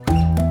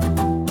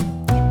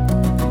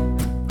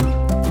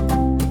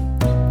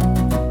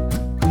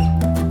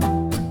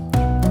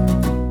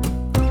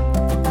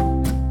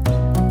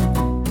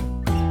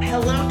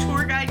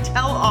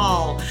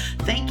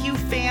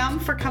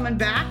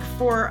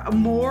for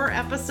more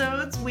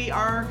episodes. We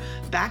are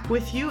back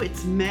with you.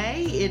 It's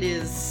May. It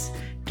is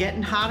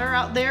getting hotter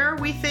out there,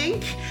 we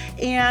think.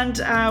 And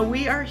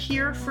we are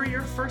here for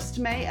your first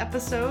May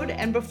episode.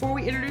 And before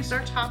we introduce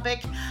our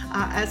topic,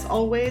 as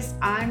always,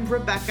 I'm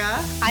Rebecca.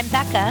 I'm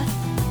Becca.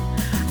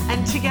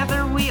 And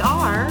together we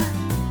are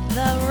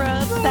the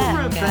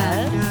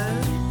Rebecca.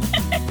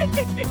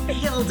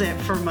 Nailed it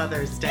for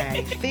Mother's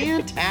Day.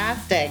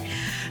 Fantastic.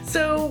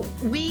 So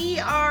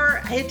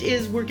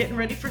we're getting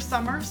ready for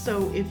summer.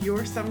 So if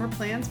your summer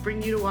plans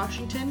bring you to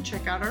Washington,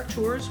 check out our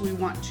tours. We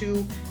want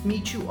to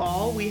meet you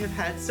all. We have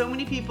had so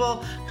many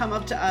people come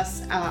up to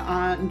us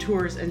on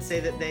tours and say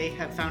that they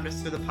have found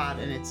us through the pod,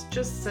 and it's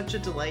just such a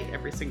delight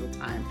every single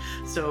time.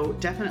 So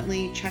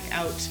definitely check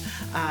out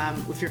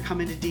if you're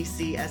coming to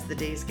DC as the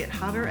days get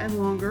hotter and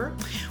longer.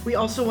 We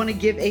also want to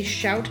give a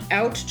shout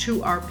out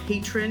to our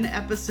patron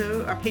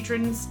episode. Our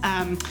patrons,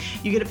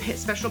 you get a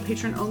special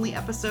patron only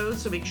episode,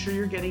 so make sure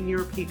you're getting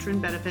your patron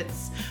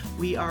benefits.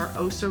 We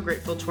are so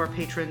grateful to our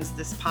patrons.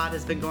 This pod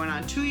has been going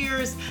on 2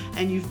 years,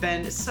 and you've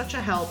been such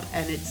a help,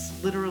 and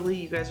it's literally,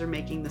 you guys are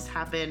making this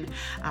happen.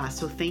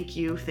 So thank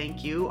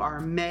you. Our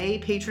May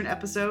patron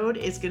episode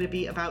is going to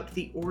be about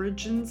the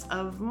origins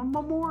of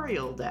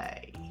Memorial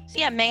Day. So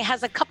yeah, May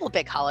has a couple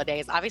big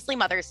holidays. Obviously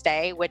Mother's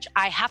Day, which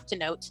I have to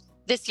note,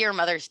 this year,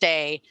 Mother's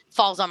Day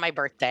falls on my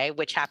birthday,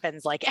 which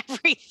happens like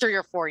every 3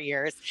 or 4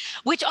 years,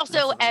 which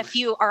also, if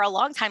you are a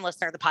longtime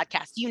listener of the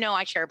podcast, you know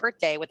I share a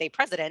birthday with a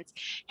president,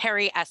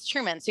 Harry S.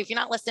 Truman. So if you're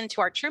not listening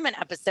to our Truman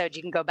episode,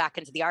 you can go back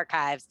into the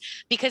archives,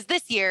 because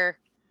this year,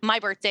 my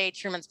birthday,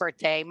 Truman's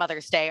birthday,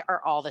 Mother's Day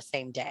are all the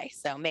same day.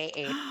 So May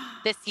 8th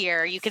this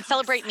year, you can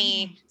celebrate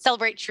me,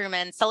 celebrate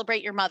Truman,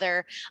 celebrate your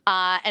mother,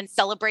 and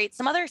celebrate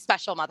some other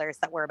special mothers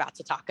that we're about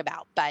to talk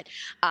about. But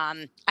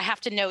I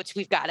have to note,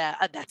 we've got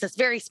that's a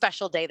very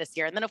special day this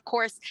year. And then, of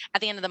course,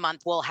 at the end of the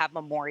month, we'll have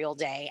Memorial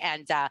Day.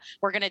 And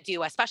we're going to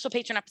do a special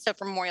patron episode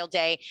for Memorial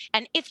Day.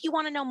 And if you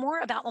want to know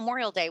more about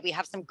Memorial Day, we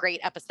have some great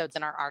episodes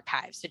in our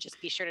archives. So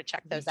just be sure to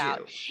check those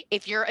out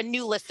if you're a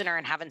new listener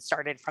and haven't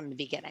started from the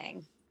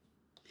beginning.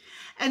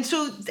 And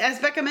so, as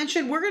Becca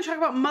mentioned, we're going to talk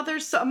about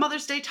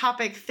Mother's Day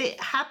topic.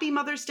 Happy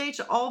Mother's Day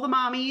to all the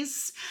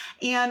mommies.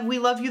 And we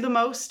love you the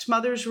most.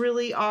 Mothers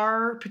really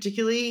are,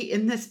 particularly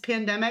in this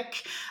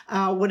pandemic,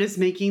 what is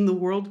making the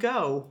world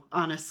go,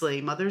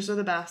 honestly. Mothers are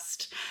the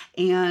best.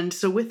 And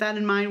so with that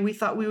in mind, we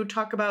thought we would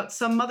talk about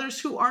some mothers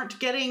who aren't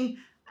getting,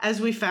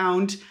 as we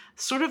found,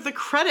 sort of the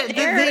credit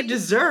that they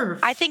deserve.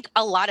 I think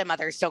a lot of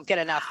mothers don't get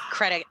enough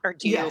credit or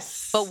due.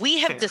 Yes, but we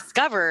have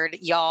discovered,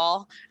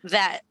 y'all,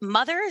 that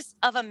mothers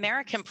of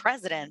American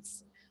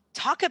presidents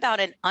talk about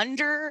an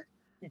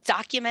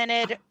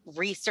under-documented,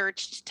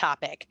 researched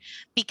topic,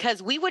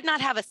 because we would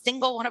not have a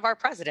single one of our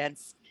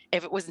presidents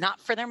if it was not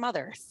for their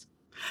mothers.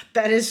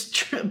 That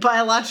is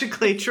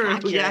biologically true,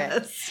 accurate.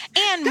 Yes.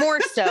 And more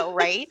so,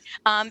 right?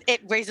 It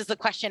raises the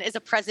question, is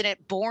a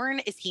president born?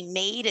 Is he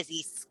made? Is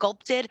he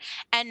sculpted?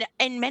 And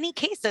in many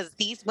cases,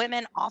 these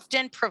women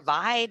often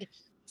provide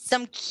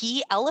some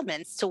key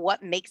elements to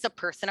what makes a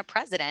person a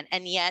president.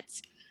 And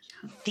yet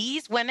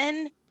these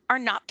women are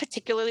not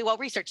particularly well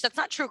researched. That's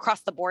not true across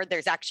the board.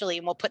 There's actually,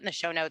 and we'll put in the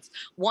show notes,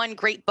 one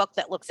great book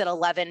that looks at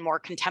 11 more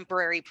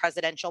contemporary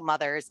presidential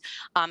mothers.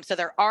 So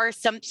there are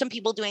some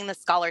people doing the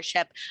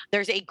scholarship.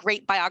 There's a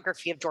great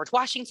biography of George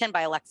Washington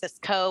by Alexis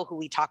Coe, who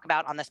we talk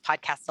about on this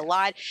podcast a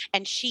lot.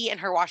 And she, in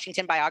her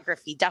Washington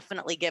biography,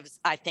 definitely gives,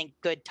 I think,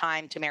 good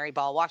time to Mary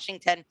Ball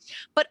Washington.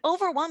 But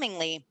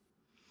overwhelmingly,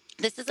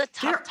 this is a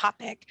tough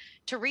topic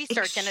to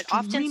research, and it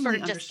often sort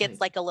of just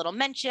gets like a little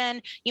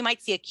mention. You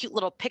might see a cute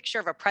little picture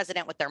of a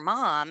president with their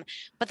mom,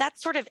 but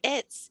that's sort of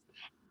it.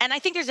 And I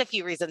think there's a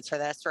few reasons for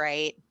this,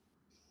 right?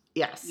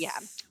 Yes. Yeah.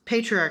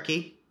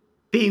 Patriarchy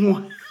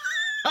being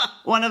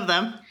one of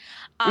them.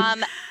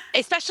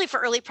 Especially for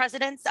early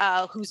presidents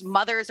whose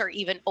mothers are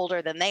even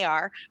older than they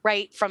are,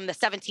 right? From the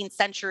 17th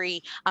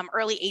century,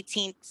 early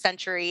 18th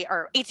century,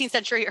 or 18th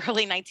century,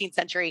 early 19th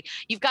century,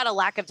 you've got a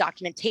lack of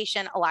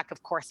documentation, a lack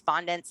of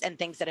correspondence, and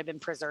things that have been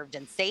preserved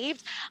and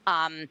saved.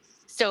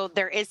 So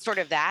there is sort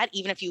of that.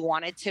 Even if you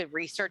wanted to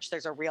research,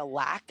 there's a real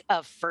lack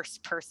of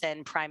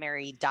first-person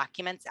primary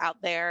documents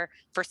out there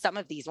for some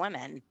of these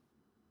women.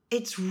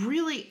 It's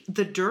really,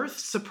 the dearth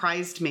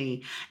surprised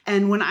me.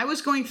 And when I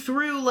was going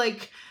through,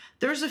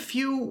 there's a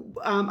few,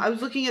 I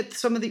was looking at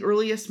some of the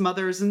earliest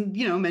mothers, and,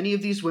 many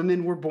of these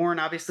women were born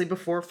obviously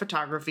before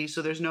photography,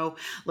 so there's no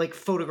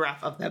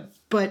photograph of them.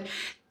 But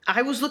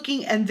I was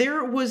looking, and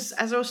there was,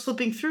 as I was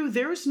flipping through,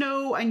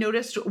 I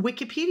noticed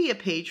Wikipedia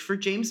page for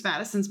James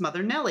Madison's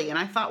mother, Nellie. And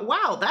I thought,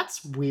 wow,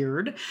 that's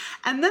weird.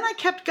 And then I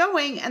kept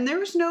going, and there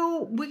was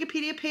no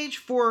Wikipedia page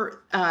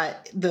for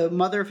the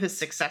mother of his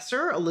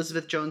successor,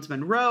 Elizabeth Jones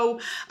Monroe,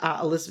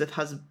 Elizabeth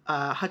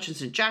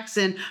Hutchinson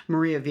Jackson,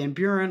 Maria Van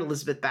Buren,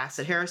 Elizabeth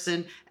Bassett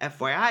Harrison.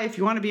 FYI, if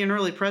you want to be an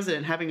early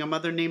president, having a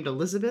mother named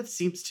Elizabeth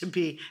seems to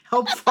be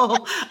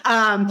helpful.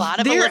 A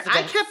lot of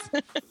Elizabeths.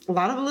 A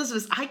lot of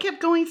Elizabeths. I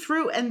kept going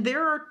through, and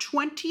there are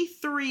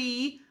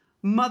 23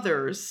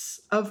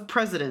 mothers of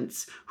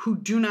presidents who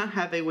do not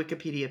have a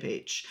Wikipedia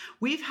page.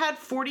 We've had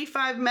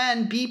 45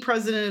 men be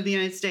president of the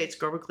United States.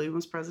 Grover Cleveland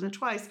was president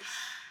twice.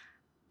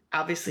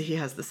 Obviously, he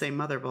has the same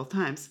mother both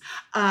times.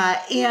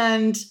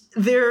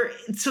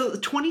 So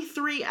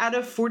 23 out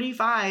of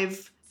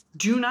 45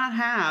 do not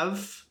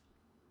have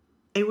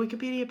a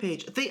Wikipedia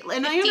page.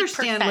 And I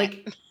understand,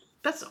 like,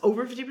 that's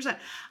over 50%.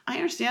 I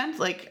understand,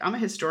 like, I'm a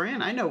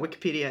historian. I know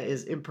Wikipedia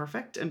is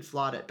imperfect and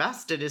flawed at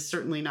best. It is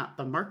certainly not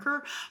the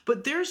marker,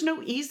 but there's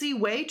no easy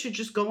way to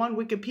just go on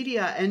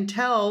Wikipedia and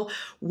tell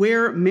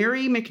where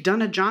Mary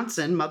McDonough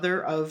Johnson,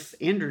 mother of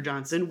Andrew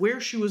Johnson, where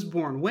she was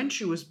born, when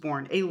she was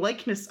born, a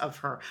likeness of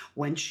her,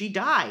 when she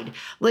died.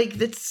 Like,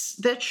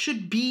 that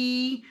should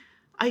be...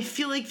 I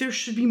feel like there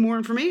should be more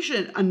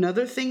information.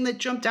 Another thing that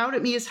jumped out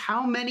at me is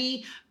how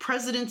many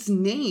presidents'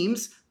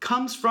 names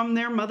comes from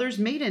their mother's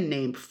maiden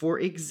name. For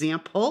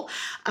example,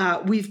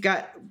 we've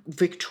got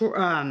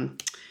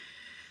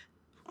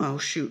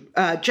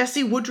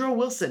Jessie Woodrow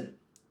Wilson.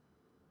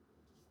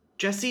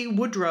 Jessie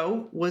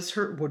Woodrow was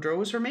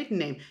her maiden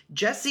name.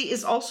 Jessie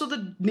is also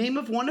the name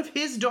of one of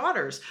his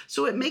daughters.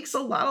 So it makes a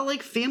lot of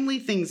like family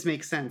things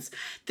make sense.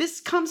 This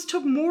comes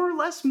to more or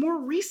less more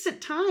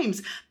recent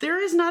times.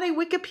 There is not a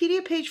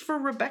Wikipedia page for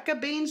Rebecca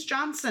Baines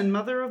Johnson,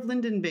 mother of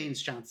Lyndon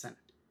Baines Johnson,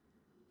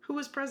 who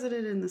was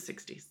president in the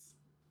 60s.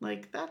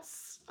 Like,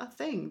 that's a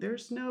thing.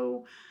 There's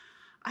no...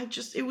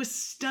 it was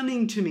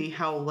stunning to me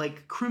how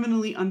like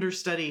criminally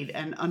understudied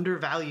and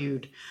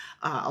undervalued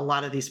a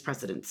lot of these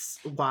presidents'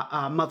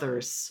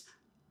 mothers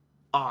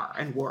are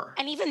and were.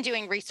 And even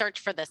doing research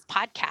for this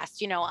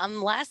podcast,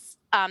 unless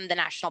the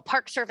National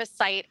Park Service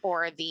site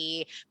or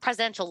the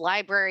Presidential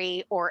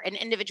Library or an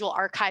individual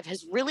archive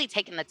has really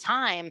taken the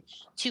time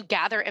to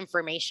gather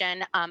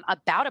information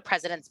about a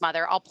president's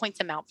mother. I'll point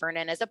to Mount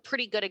Vernon as a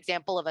pretty good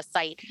example of a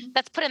site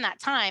that's put in that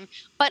time.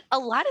 But a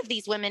lot of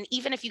these women,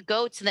 even if you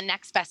go to the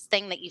next best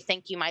thing that you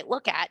think you might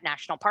look at,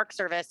 National Park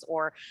Service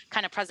or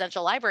kind of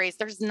presidential libraries,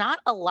 there's not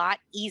a lot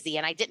easy.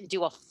 And I didn't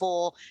do a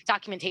full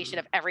documentation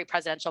of every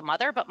presidential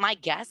mother, but my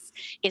guess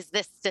is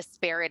this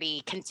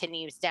disparity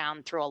continues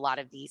down through a lot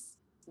of these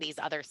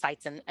other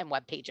sites and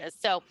web pages.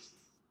 So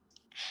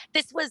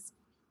this was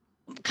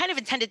kind of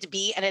intended to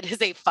be, and it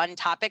is a fun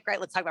topic,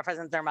 right? Let's talk about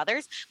presidents and their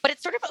mothers, but it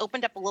sort of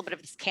opened up a little bit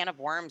of this can of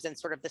worms and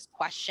sort of this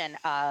question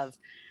of,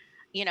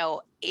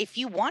 if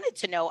you wanted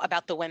to know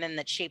about the women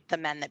that shaped the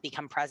men that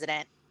become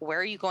president, where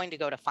are you going to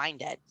go to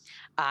find it?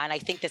 And I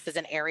think this is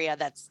an area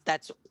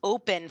that's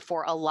open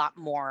for a lot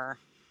more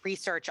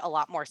research, a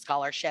lot more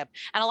scholarship,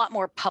 and a lot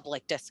more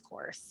public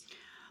discourse.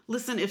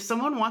 Listen, if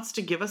someone wants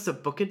to give us a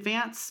book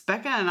advance,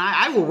 Becca and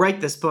I will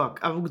write this book.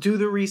 I will do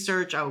the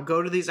research. I will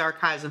go to these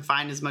archives and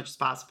find as much as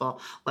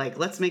possible. Like,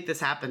 let's make this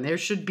happen. There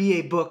should be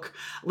a book,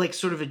 like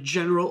sort of a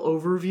general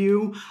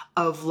overview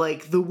of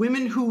like the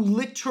women who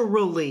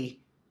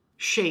literally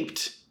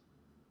shaped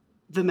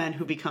the men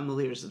who become the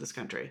leaders of this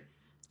country.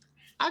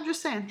 I'm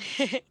just saying.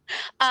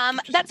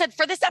 That said,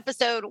 for this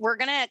episode, we're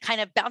going to kind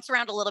of bounce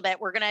around a little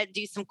bit. We're going to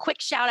do some quick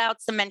shout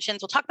outs, some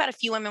mentions. We'll talk about a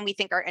few women we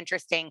think are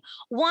interesting.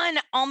 One,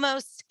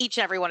 almost each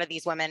and every one of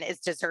these women is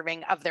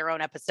deserving of their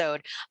own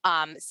episode.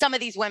 Some of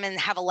these women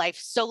have a life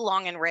so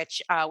long and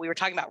rich. We were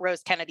talking about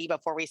Rose Kennedy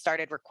before we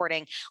started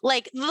recording.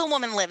 Like, the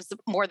woman lives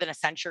more than a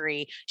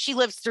century. She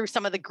lives through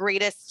some of the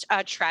greatest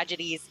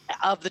tragedies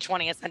of the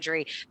 20th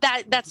century.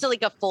 That's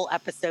like a full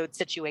episode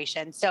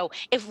situation. So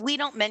if we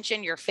don't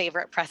mention your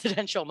favorite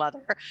presidential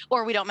mother,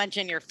 or we don't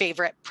mention your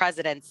favorite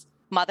president's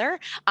mother,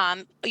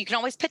 you can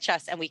always pitch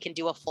us and we can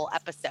do a full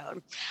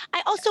episode.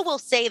 I also will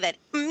say that,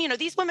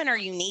 these women are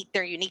unique.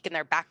 They're unique in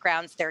their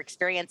backgrounds, their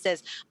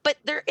experiences, but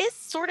there is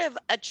sort of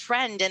a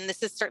trend, and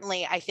this is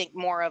certainly, I think,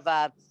 more of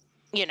a,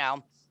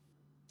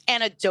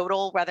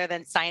 anecdotal rather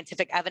than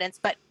scientific evidence,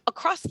 but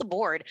across the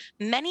board,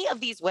 many of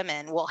these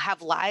women will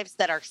have lives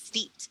that are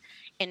steeped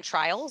in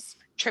trials,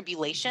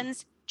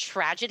 tribulations,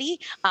 tragedy.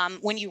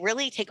 When you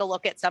really take a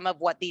look at some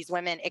of what these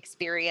women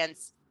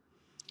experience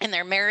in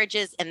their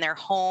marriages, in their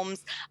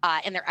homes,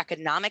 in their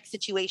economic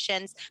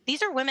situations,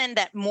 these are women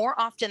that more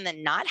often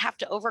than not have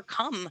to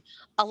overcome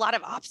a lot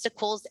of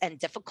obstacles and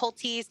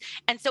difficulties.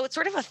 And so it's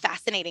sort of a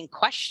fascinating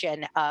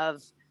question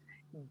of,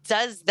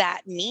 does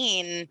that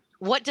mean,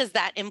 what does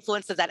that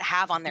influence, does that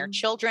have on their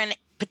children,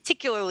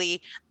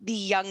 particularly the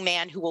young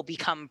man who will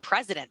become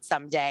president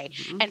someday?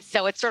 And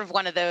so it's sort of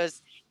one of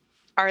those,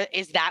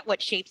 is that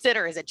what shapes it,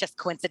 or is it just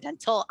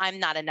coincidental? I'm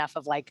not enough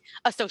of like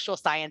a social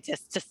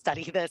scientist to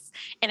study this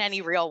in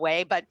any real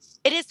way, but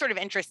it is sort of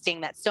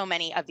interesting that so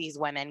many of these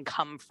women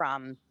come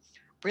from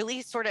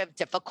really sort of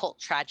difficult,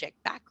 tragic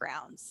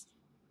backgrounds.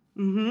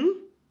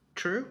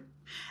 True.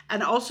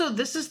 And also,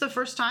 this is the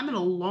first time in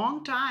a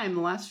long time,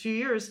 the last few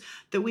years,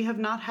 that we have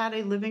not had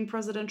a living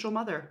presidential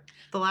mother.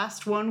 The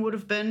last one would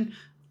have been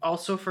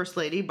also First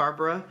Lady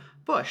Barbara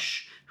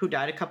Bush, who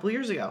died a couple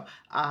years ago.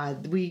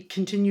 We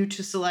continue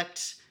to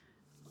select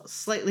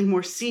slightly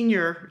more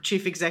senior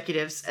chief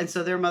executives, and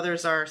so their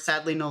mothers are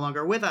sadly no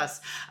longer with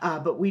us.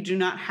 But we do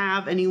not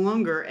have any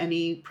longer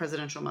any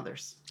presidential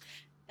mothers.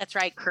 That's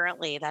right.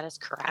 Currently, that is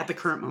at the correct.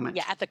 current moment.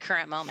 Yeah, at the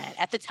current moment,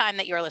 at the time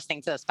that you're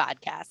listening to this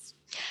podcast.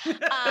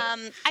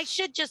 I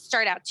should just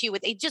start out too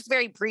with a just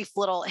very brief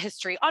little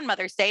history on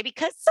Mother's Day,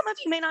 because some of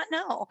you may not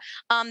know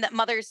that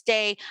Mother's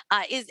Day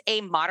is a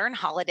modern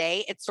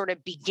holiday. It sort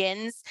of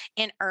begins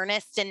in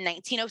earnest in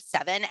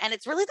 1907, and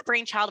it's really the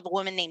brainchild of a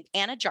woman named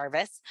Anna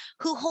Jarvis,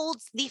 who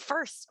holds the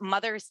first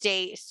Mother's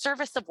Day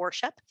service of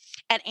worship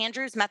at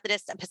Andrews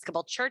Methodist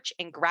Episcopal Church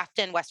in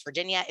Grafton, West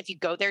Virginia. If you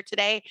go there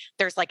today,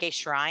 there's like a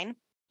shrine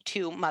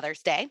to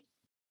Mother's Day.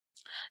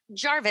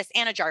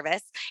 Anna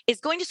Jarvis, is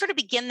going to sort of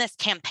begin this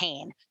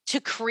campaign to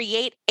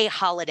create a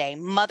holiday,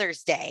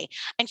 Mother's Day.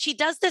 And she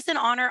does this in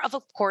honor of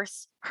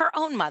course, her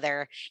own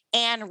mother,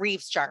 Anne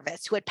Reeves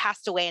Jarvis, who had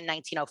passed away in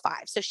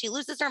 1905. So she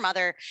loses her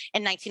mother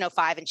in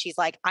 1905, and she's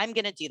like, I'm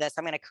going to do this.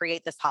 I'm going to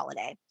create this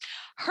holiday.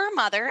 Her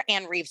mother,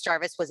 Anne Reeves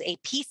Jarvis, was a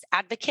peace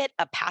advocate,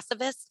 a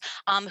pacifist,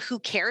 who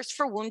cares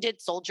for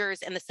wounded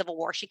soldiers in the Civil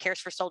War. She cares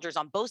for soldiers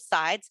on both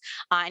sides,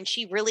 and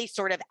she really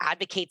sort of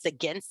advocates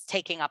against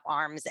taking up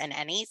arms in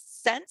any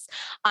sense.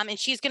 And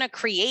she's going to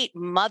create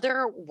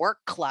mother work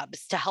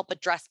clubs to help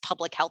address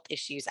public health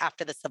issues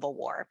after the Civil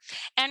War.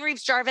 Anne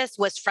Reeves Jarvis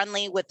was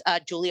friendly with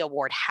Julia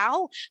Ward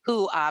Howe,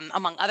 who,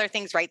 among other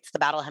things, writes the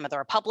Battle Hymn of the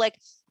Republic.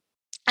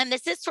 And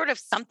this is sort of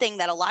something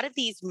that a lot of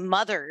these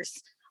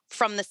mothers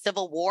from the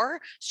Civil War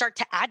start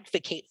to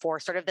advocate for,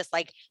 sort of this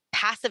like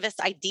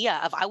pacifist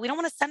idea of we don't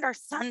want to send our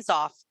sons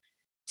off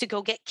to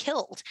go get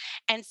killed.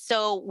 And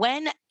so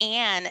when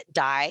Anne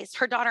dies,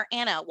 her daughter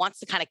Anna wants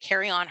to kind of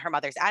carry on her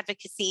mother's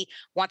advocacy,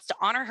 wants to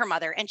honor her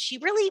mother, and she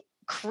really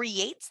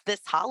creates this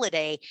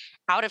holiday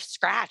out of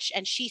scratch.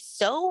 And she's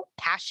so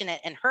passionate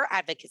in her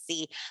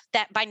advocacy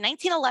that by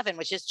 1911,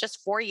 which is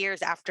just 4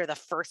 years after the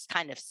first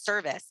kind of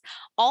service,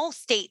 all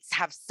states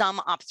have some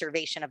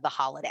observation of the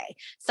holiday.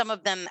 Some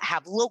of them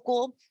have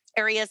local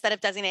areas that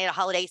have designated a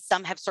holiday.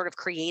 Some have sort of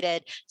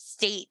created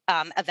state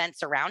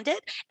events around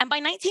it. And by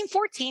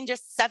 1914,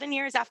 just 7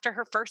 years after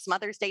her first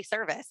Mother's Day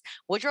service,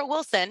 Woodrow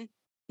Wilson,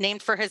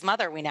 named for his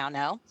mother, we now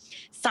know,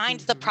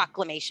 signed the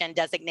proclamation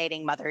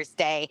designating Mother's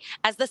Day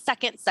as the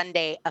second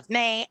Sunday of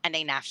May and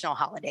a national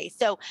holiday.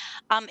 So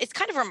it's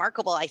kind of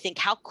remarkable, I think,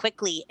 how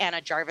quickly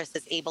Anna Jarvis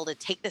is able to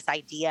take this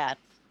idea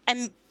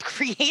and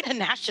create a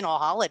national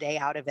holiday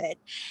out of it.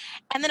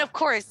 And then, of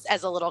course,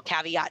 as a little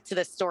caveat to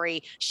this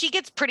story, she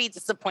gets pretty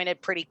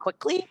disappointed pretty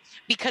quickly,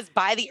 because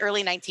by the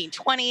early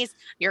 1920s,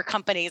 your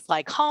companies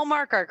like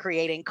Hallmark are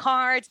creating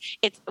cards.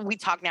 We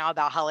talk now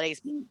about holidays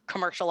being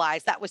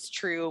commercialized. That was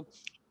true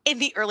in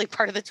the early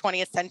part of the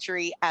 20th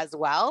century as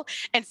well.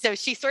 And so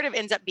she sort of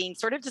ends up being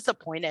sort of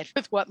disappointed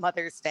with what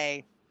Mother's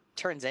Day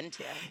turns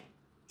into.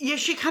 Yeah,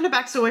 she kind of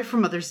backs away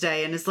from Mother's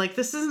Day and is like,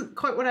 this isn't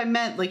quite what I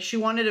meant. Like, she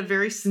wanted a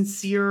very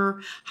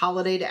sincere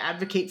holiday to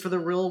advocate for the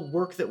real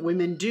work that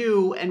women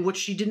do. And what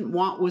she didn't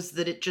want was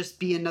that it just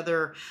be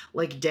another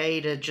like day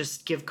to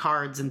just give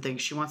cards and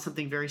things. She wants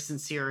something very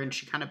sincere, and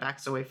she kind of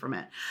backs away from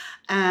it.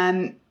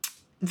 And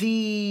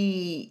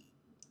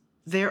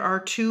there are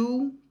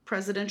two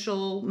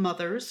presidential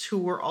mothers who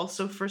were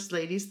also first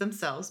ladies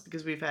themselves,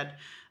 because we've had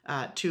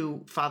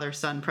two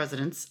father-son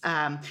presidents,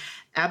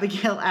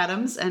 Abigail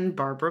Adams and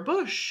Barbara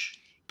Bush,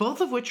 both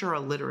of which are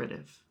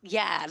alliterative.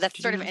 Yeah,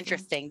 that's sort of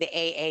interesting. The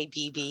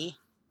AABB.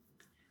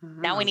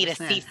 Now we need a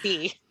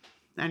CC.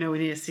 I know we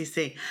need a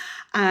CC.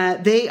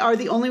 They are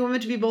the only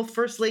women to be both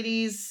first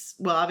ladies.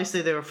 Well,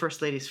 obviously they were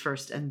first ladies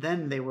first, and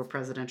then they were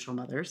presidential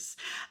mothers.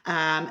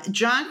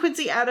 John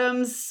Quincy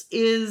Adams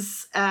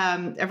is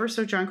ever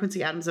so John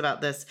Quincy Adams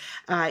about this.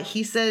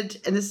 He said,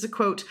 and this is a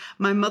quote,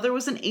 "My mother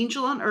was an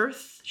angel on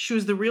earth. She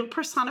was the real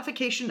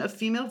personification of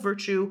female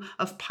virtue,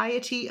 of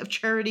piety, of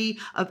charity,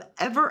 of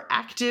ever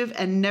active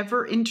and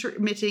never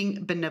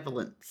intermitting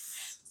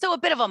benevolence." So a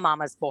bit of a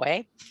mama's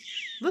boy.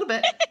 A little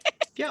bit.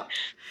 Yeah.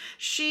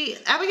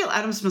 Abigail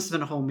Adams must have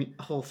been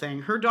a whole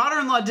thing. Her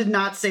daughter-in-law did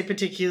not say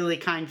particularly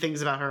kind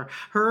things about her.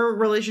 Her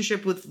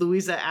relationship with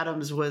Louisa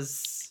Adams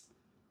was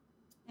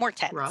more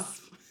tense.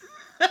 Rough.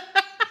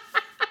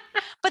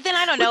 But then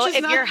I don't know, if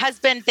your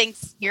husband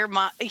thinks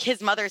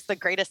his mother's the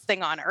greatest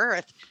thing on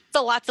earth, it's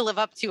a lot to live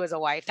up to as a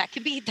wife. That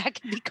can be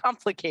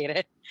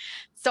complicated.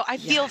 So I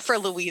feel for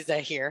Louisa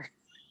here.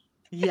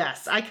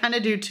 Yes, I kind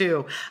of do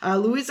too.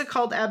 Louisa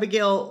called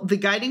Abigail the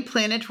guiding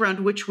planet around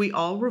which we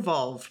all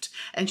revolved.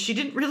 And she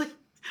didn't really,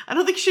 I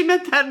don't think she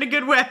meant that in a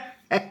good way.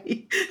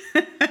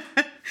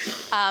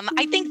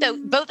 I think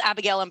that both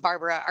Abigail and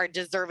Barbara are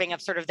deserving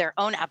of sort of their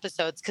own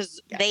episodes, because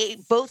they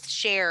both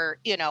share,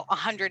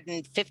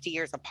 150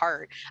 years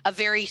apart, a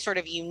very sort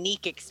of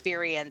unique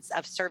experience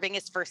of serving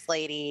as First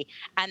Lady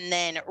and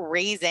then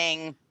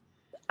raising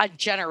a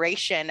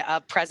generation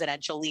of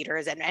presidential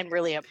leaders and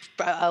really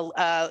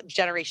a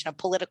generation of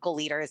political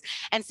leaders.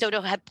 And so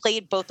to have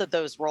played both of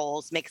those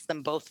roles makes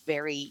them both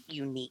very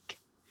unique.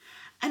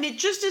 And it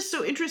just is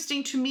so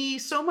interesting to me.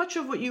 So much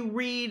of what you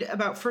read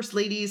about first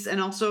ladies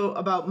and also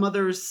about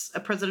mothers,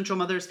 presidential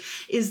mothers,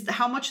 is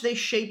how much they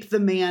shape the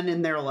man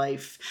in their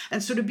life.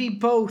 And so to be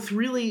both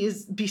really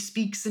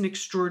bespeaks an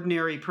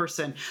extraordinary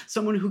person,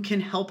 someone who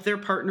can help their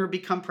partner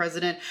become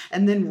president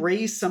and then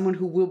raise someone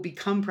who will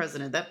become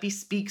president. That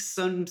bespeaks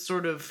some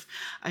sort of,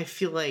 I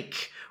feel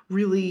like,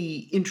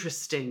 really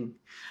interesting.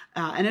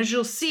 And as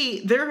you'll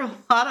see, there are a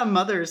lot of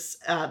mothers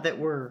that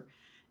were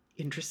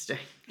interesting.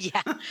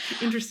 Yeah.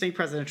 Interesting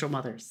presidential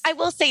mothers. I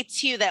will say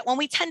too that when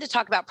we tend to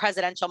talk about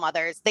presidential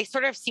mothers, they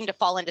sort of seem to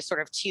fall into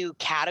sort of two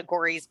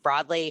categories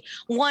broadly.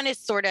 One is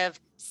sort of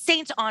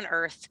saint on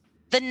earth,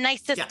 the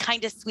nicest,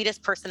 kindest,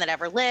 sweetest person that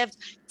ever lived,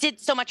 did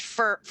so much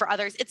for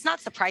others. It's not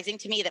surprising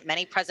to me that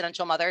many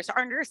presidential mothers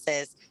are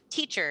nurses,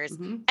 teachers,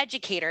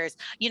 educators,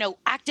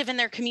 active in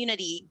their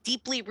community,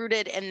 deeply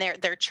rooted in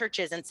their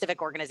churches and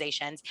civic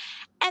organizations.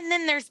 And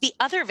then there's the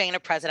other vein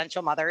of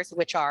presidential mothers,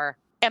 which are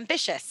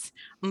ambitious,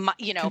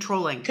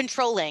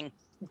 controlling,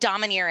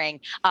 domineering,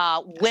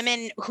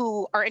 women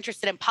who are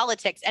interested in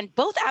politics. And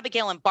both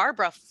Abigail and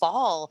Barbara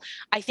fall,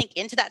 I think,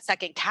 into that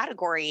second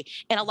category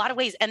in a lot of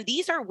ways. And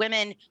these are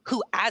women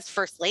who, as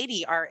First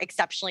Lady, are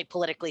exceptionally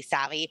politically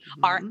savvy,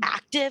 are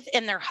active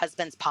in their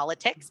husband's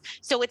politics.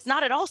 So it's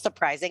not at all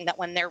surprising that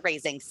when they're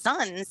raising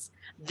sons,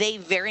 they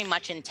very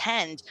much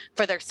intend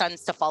for their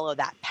sons to follow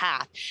that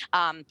path.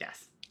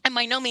 And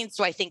by no means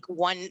do I think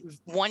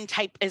one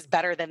type is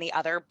better than the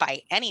other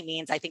by any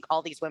means. I think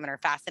all these women are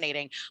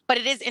fascinating. But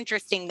it is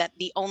interesting that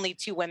the only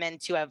two women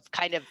to have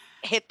kind of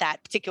hit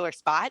that particular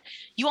spot,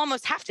 you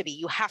almost have to be.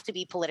 You have to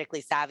be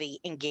politically savvy,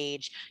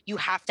 engaged. You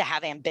have to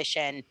have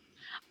ambition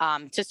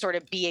to sort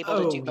of be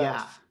able to do both.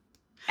 Yeah.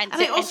 And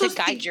to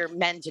guide your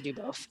men to do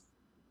both.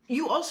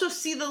 You also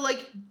see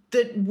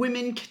that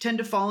women tend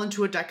to fall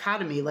into a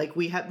dichotomy. Like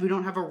we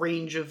don't have a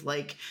range of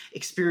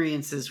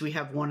experiences. We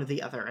have one or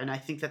the other. And I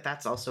think that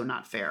that's also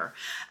not fair.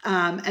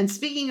 And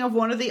speaking of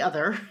one or the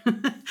other,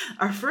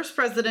 our first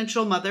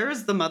presidential mother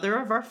is the mother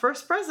of our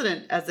first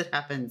president, as it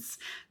happens,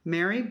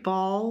 Mary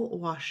Ball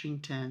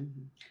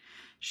Washington.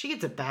 She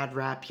gets a bad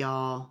rap,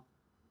 y'all.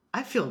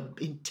 I feel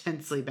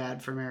intensely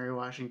bad for Mary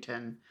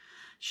Washington.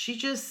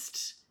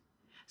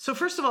 So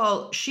first of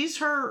all,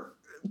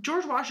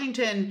 George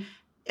Washington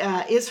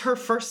is her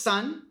first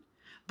son,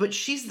 but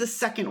she's the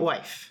second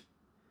wife.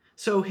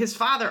 So his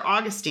father,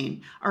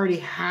 Augustine, already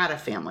had a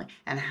family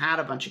and had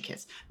a bunch of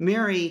kids.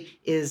 Mary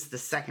is the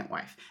second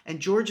wife.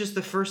 And George is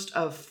the first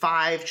of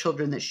 5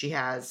 children that she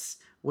has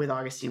with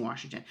Augustine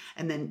Washington.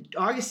 And then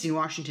Augustine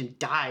Washington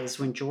dies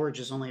when George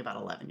is only about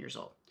 11 years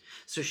old.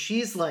 So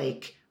she's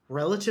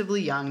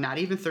relatively young, not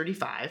even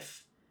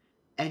 35.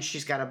 And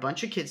she's got a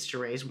bunch of kids to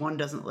raise. One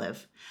doesn't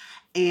live.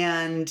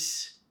 And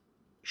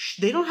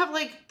they don't have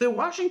the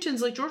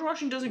Washingtons, George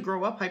Washington doesn't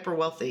grow up hyper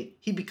wealthy.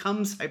 He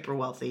becomes hyper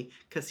wealthy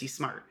because he's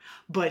smart,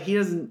 but he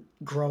doesn't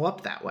grow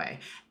up that way.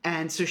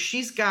 And so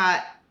she's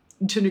got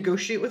to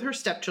negotiate with her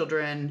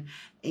stepchildren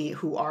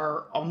who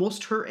are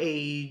almost her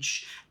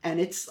age. And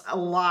it's a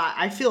lot.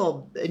 I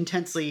feel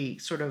intensely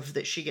sort of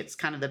that she gets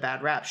kind of the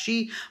bad rap.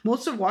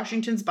 Most of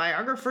Washington's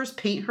biographers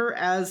paint her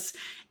as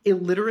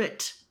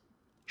illiterate,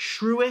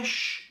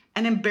 shrewish,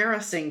 and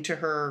embarrassing to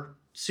her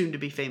soon to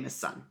be famous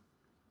son,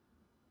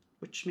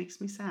 which makes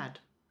me sad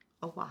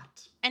a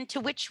lot. And to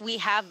which we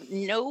have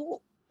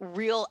no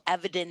real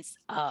evidence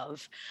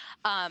of,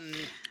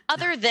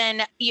 other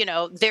than,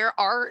 there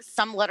are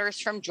some letters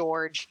from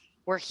George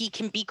where he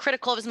can be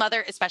critical of his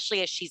mother,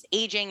 especially as she's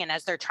aging and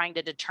as they're trying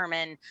to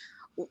determine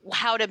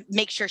how to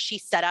make sure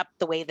she's set up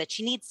the way that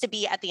she needs to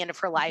be at the end of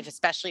her life,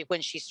 especially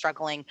when she's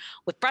struggling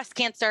with breast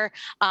cancer.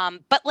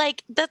 But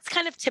that's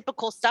kind of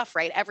typical stuff,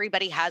 right?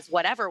 Everybody has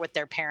whatever with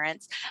their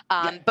parents.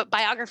 But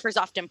biographers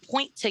often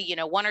point to,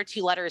 1 or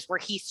 2 letters where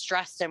he's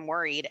stressed and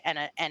worried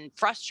and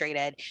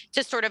frustrated,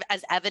 just sort of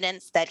as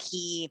evidence that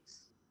he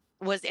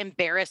was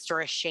embarrassed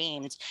or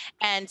ashamed.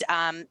 And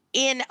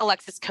in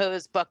Alexis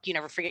Coe's book, You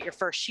Never Forget Your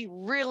First, she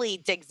really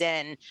digs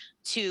in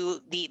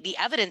to the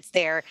evidence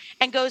there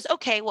and goes,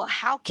 okay, well,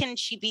 how can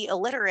she be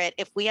illiterate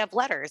if we have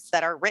letters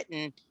that are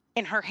written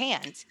in her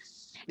hand?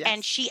 Yes.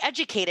 And she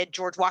educated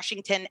George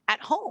Washington at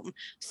home.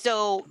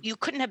 So you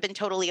couldn't have been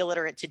totally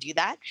illiterate to do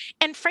that.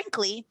 And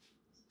frankly,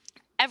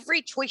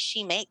 every choice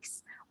she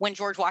makes when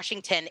George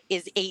Washington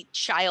is a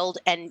child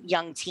and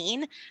young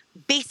teen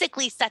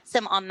basically sets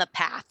him on the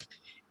path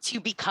to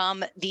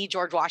become the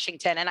George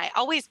Washington. And I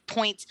always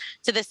point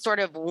to this sort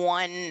of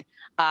one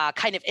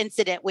kind of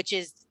incident, which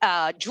is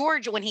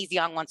George, when he's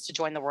young, wants to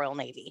join the Royal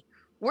Navy.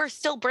 We're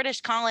still British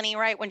colony,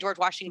 right? When George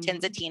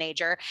Washington's a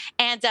teenager.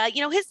 And,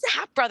 his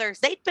half-brothers,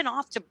 they'd been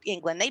off to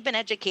England. They'd been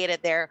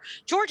educated there.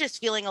 George is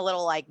feeling a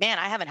little like, man,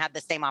 I haven't had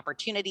the same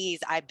opportunities.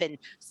 I've been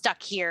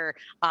stuck here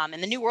in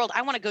the New World.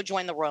 I want to go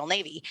join the Royal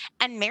Navy.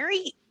 And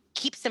Mary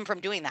keeps him from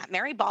doing that.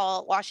 Mary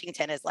Ball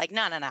Washington is like,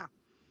 no.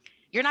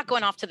 You're not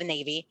going off to the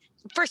Navy.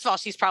 First of all,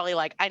 she's probably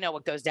like, I know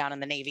what goes down in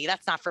the Navy.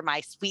 That's not for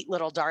my sweet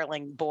little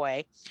darling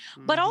boy.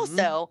 But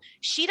also,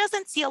 she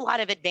doesn't see a lot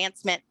of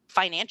advancement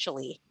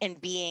financially in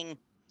being,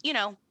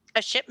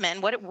 a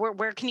shipman.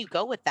 Where can you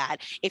go with that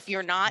if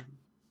you're not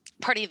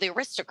part of the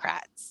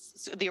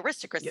Yep.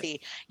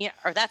 aristocracy,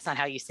 or that's not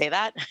how you say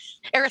that.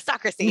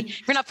 Aristocracy.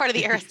 If you're not part of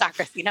the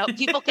aristocracy, no,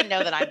 people can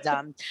know that I'm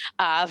dumb.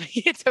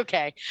 It's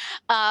okay.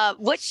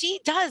 What she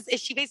does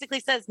is she basically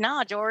says,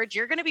 nah, George,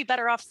 you're going to be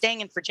better off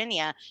staying in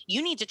Virginia.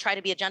 You need to try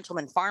to be a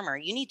gentleman farmer.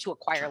 You need to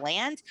acquire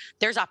land.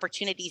 There's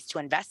opportunities to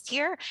invest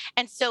here.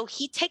 And so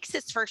he takes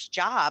his first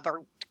job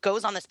or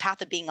goes on this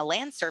path of being a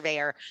land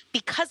surveyor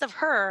because of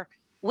her,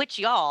 which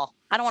y'all,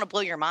 I don't want to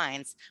blow your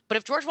minds, but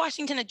if George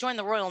Washington had joined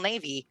the Royal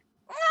Navy,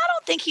 I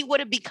don't think he would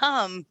have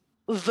become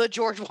the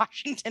George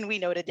Washington we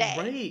know today.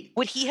 Right.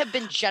 Would he have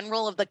been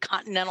general of the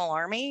Continental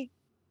Army?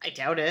 I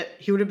doubt it.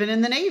 He would have been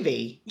in the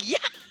Navy. Yeah.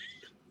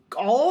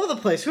 All over the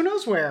place. Who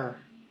knows where?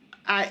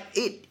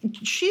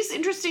 She's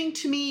interesting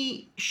to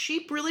me.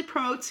 She really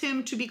promotes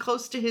him to be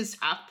close to his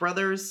half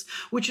brothers,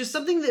 which is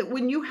something that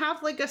when you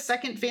have like a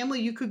second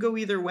family, you could go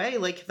either way.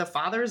 Like the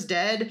father's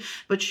dead,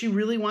 but she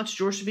really wants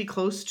George to be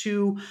close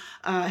to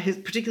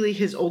particularly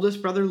his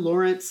oldest brother,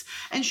 Lawrence.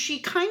 And she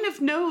kind of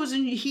knows,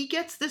 and he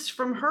gets this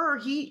from her.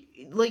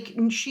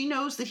 She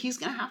knows that he's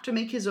going to have to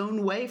make his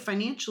own way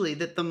financially,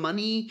 that the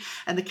money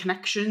and the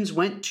connections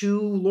went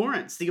to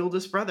Lawrence, the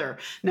oldest brother.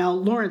 Now,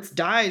 Lawrence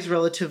dies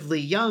relatively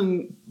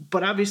young,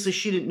 but obviously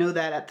she didn't know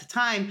that at the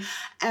time.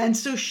 And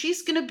so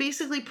she's going to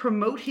basically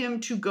promote him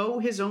to go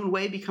his own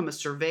way, become a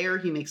surveyor.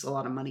 He makes a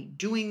lot of money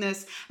doing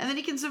this. And then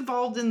he gets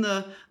involved in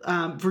the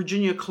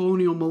Virginia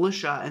colonial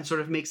militia and sort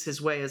of makes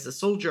his way as a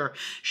soldier.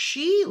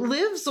 She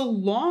lives a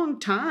long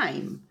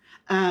time.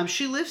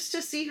 She lives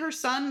to see her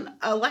son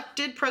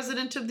elected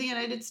president of the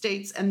United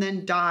States and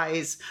then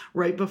dies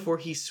right before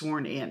he's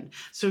sworn in.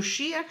 So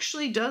she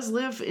actually does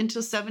live into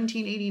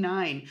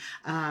 1789,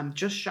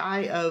 just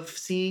shy of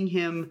seeing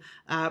him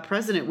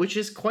president, which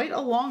is quite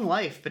a long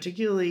life,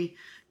 particularly,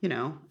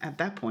 at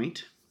that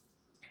point.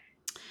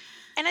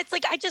 And it's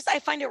like, I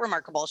find it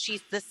remarkable.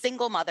 She's the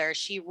single mother.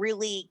 She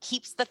really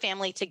keeps the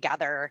family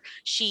together.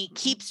 She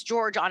keeps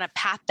George on a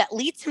path that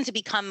leads him to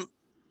become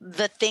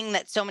the thing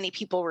that so many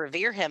people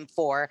revere him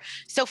for.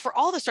 So for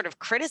all the sort of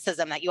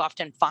criticism that you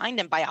often find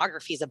in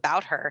biographies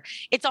about her,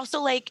 it's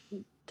also like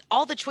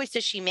all the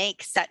choices she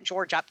makes set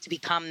George up to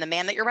become the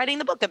man that you're writing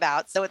the book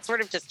about. So it sort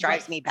of just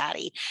drives me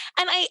batty.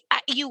 And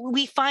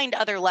we find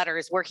other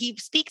letters where he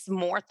speaks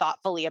more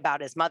thoughtfully about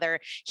his mother.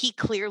 He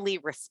clearly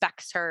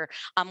respects her.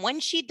 When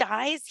she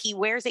dies, he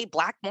wears a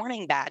black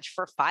mourning badge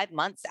for 5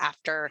 months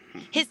after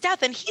his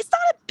death. And he's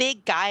not a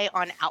big guy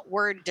on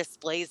outward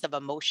displays of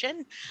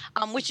emotion,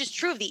 which is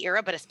true of the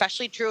era, but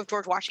especially true of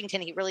George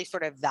Washington. He really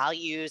sort of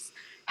values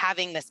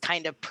having this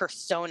kind of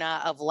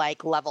persona of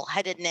like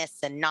level-headedness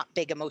and not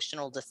big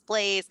emotional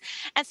displays.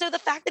 And so the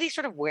fact that he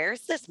sort of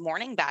wears this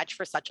mourning badge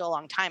for such a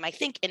long time, I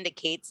think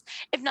indicates,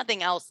 if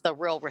nothing else, the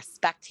real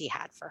respect he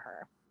had for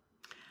her.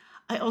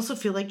 I also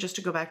feel like, just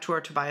to go back to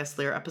our Tobias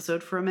Lear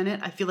episode for a minute,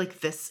 I feel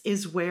like this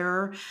is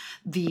where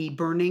the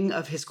burning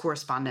of his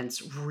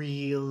correspondence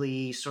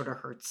really sort of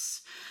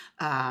hurts.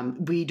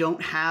 We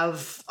don't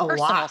have a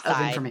lot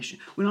of information.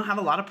 We don't have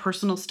a lot of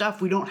personal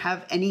stuff. We don't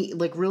have any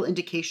like real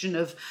indication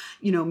of,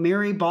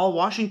 Mary Ball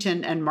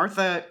Washington and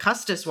Martha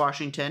Custis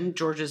Washington,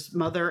 George's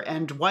mother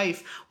and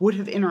wife, would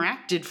have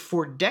interacted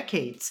for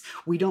decades.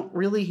 We don't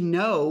really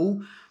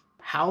know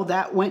how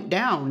that went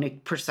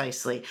down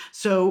precisely.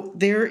 So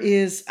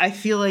I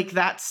feel like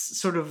that's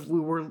sort of, we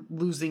were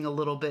losing a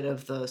little bit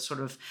of the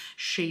sort of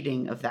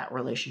shading of that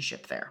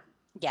relationship there.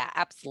 Yeah,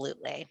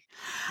 absolutely.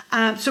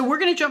 So we're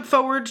going to jump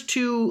forward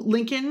to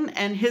Lincoln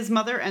and his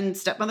mother and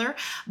stepmother,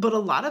 but a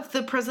lot of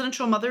the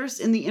presidential mothers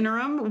in the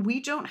interim, we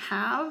don't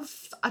have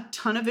a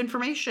ton of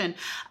information.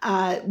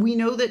 We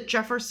know that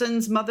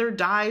Jefferson's mother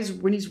dies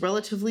when he's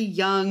relatively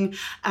young,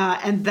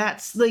 and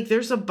that's like,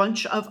 there's a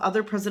bunch of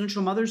other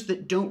presidential mothers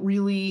that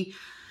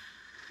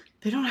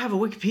they don't have a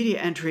Wikipedia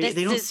entry.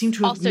 They don't seem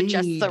to have also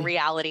just the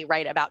reality,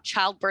 right, about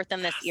childbirth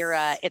in this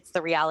era. It's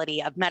the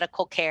reality of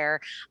medical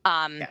care.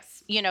 Yes.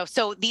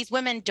 So these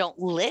women don't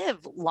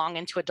live long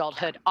into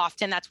adulthood.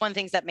 Often that's one of the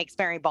things that makes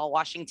Mary Ball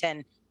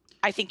Washington,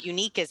 I think,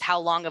 unique, is how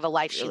long of a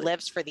life she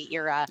lives for the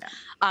era,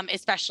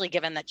 especially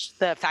given that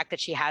the fact that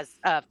she has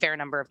a fair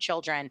number of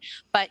children.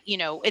 But,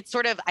 it's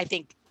sort of, I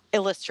think,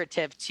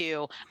 illustrative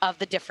too of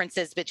the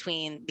differences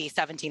between the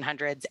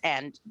 1700s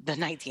and the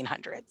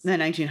 1900s. The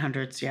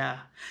 1900s, yeah.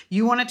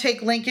 You want to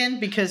take Lincoln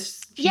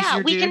because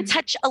we can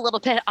touch a little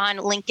bit on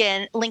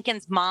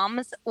Lincoln's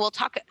moms. We'll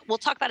talk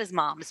about his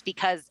moms,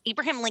 because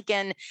Abraham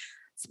Lincoln's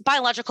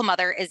biological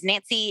mother is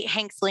Nancy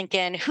Hanks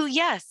Lincoln, who,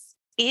 yes,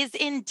 is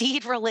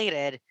indeed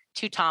related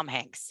to Tom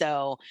Hanks.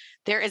 So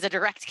there is a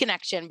direct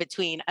connection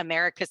between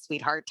America's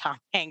sweetheart, Tom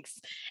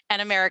Hanks,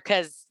 and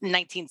America's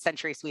 19th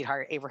century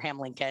sweetheart, Abraham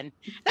Lincoln.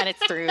 And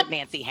it's through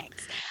Nancy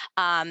Hanks.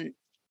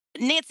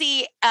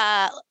 Nancy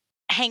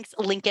Hanks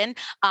Lincoln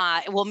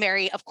will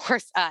marry, of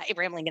course,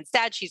 Abraham Lincoln's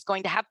dad. She's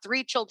going to have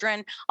 3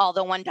 children,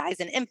 although one dies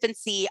in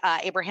infancy.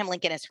 Abraham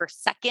Lincoln is her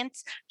second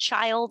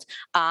child,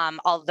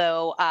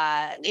 although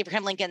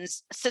Abraham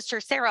Lincoln's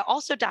sister Sarah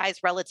also dies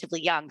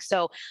relatively young.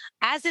 So,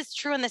 as is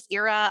true in this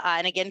era,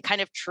 and again,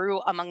 kind of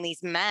true among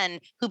these men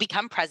who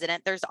become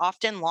president, there's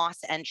often loss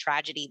and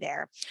tragedy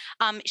there.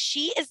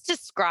 She is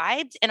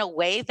described in a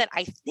way that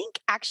I think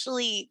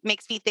actually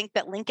makes me think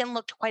that Lincoln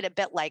looked quite a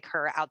bit like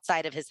her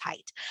outside of his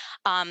height.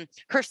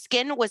 Her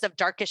skin was of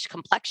darkish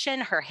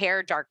complexion, her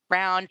hair dark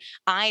brown,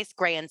 eyes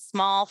gray and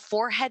small,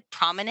 forehead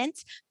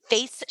prominent,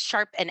 face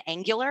sharp and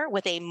angular,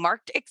 with a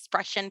marked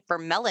expression for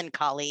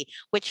melancholy,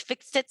 which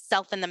fixed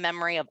itself in the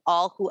memory of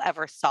all who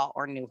ever saw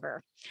or knew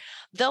her.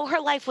 Though her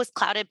life was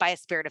clouded by a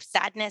spirit of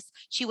sadness,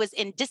 she was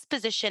in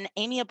disposition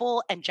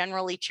amiable and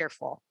generally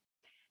cheerful.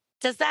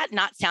 Does that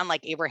not sound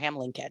like Abraham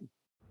Lincoln?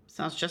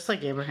 Sounds just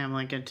like Abraham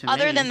Lincoln to me.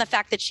 Other than the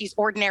fact that she's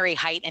ordinary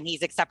height and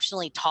he's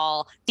exceptionally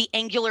tall, the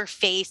angular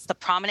face, the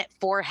prominent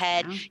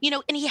forehead,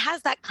 and he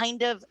has that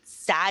kind of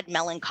sad,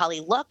 melancholy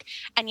look.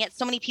 And yet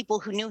so many people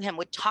who knew him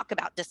would talk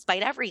about,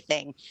 despite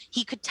everything,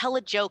 he could tell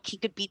a joke, he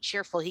could be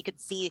cheerful, he could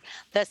see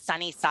the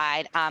sunny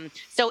side.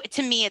 So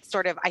to me, it's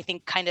sort of, I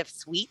think, kind of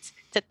sweet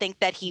to think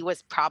that he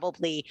was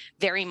probably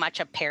very much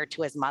a pair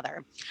to his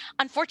mother.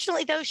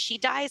 Unfortunately, though, she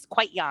dies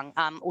quite young.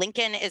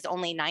 Lincoln is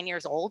only 9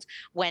 years old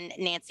when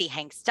Nancy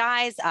Hanks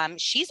dies.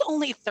 She's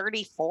only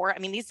 34. I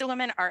mean, these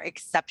women are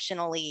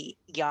exceptionally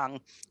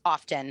young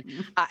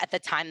often at the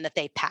time that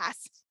they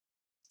pass.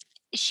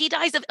 She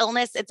dies of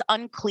illness. It's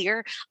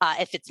unclear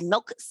if it's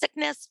milk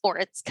sickness or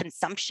it's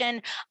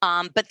consumption.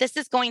 But this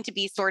is going to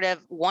be sort of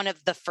one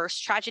of the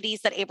first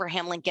tragedies that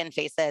Abraham Lincoln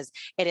faces.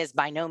 It is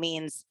by no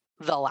means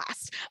the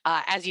last,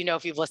 as you know,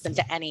 if you've listened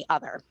to any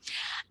other.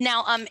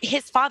 Now,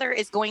 his father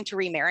is going to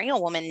remarry a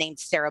woman named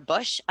Sarah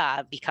Bush,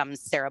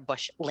 becomes Sarah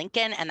Bush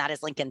Lincoln, and that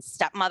is Lincoln's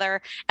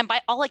stepmother. And by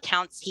all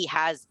accounts, he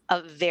has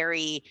a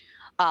very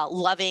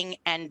loving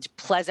and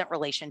pleasant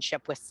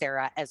relationship with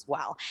Sarah as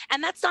well.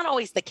 And that's not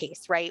always the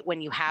case, right? When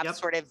you have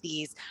sort of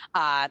these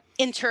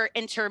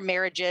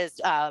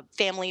intermarriages,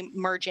 family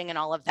merging and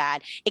all of that,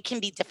 it can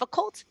be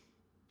difficult.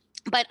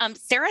 But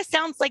Sarah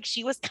sounds like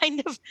she was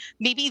kind of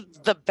maybe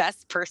the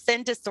best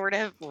person to sort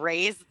of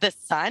raise the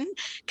son,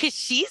 because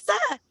she's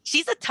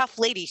a tough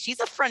lady. She's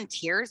a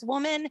frontiers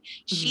woman.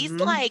 She's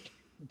like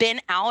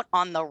been out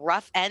on the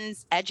rough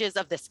edges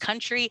of this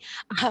country.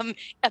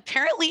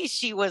 Apparently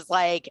she was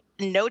like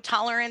no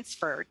tolerance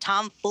for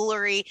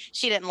tomfoolery.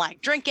 She didn't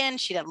like drinking.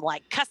 She didn't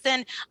like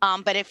cussing.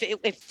 But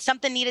if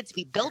something needed to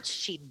be built,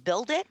 she'd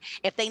build it.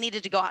 If they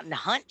needed to go out and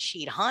hunt,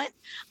 she'd hunt.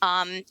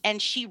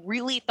 And she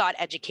really thought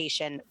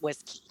education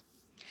was key.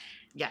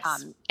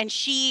 Yes. And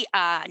she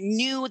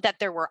knew that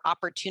there were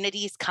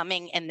opportunities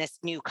coming in this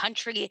new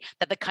country,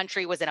 that the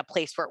country was in a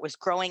place where it was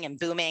growing and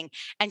booming.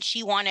 And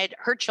she wanted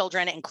her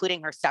children,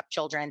 including her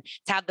stepchildren,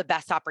 to have the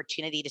best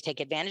opportunity to take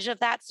advantage of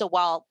that. So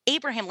while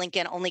Abraham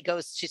Lincoln only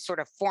goes to sort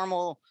of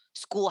formal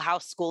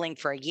schoolhouse schooling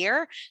for a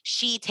year,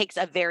 she takes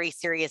a very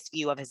serious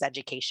view of his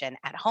education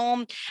at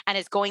home and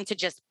is going to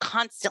just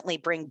constantly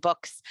bring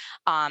books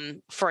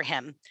for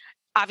him.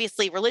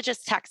 Obviously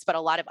religious texts, but a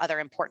lot of other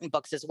important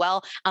books as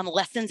well.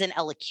 Lessons in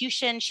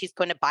elocution. She's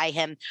going to buy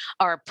him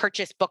or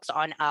purchase books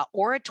on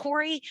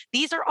oratory.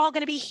 These are all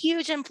going to be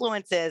huge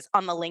influences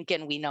on the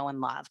Lincoln we know and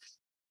love.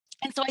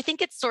 And so I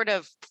think it's sort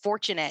of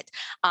fortunate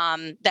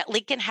that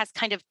Lincoln has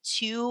kind of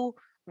two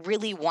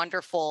really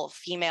wonderful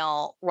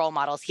female role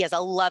models. He has a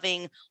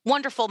loving,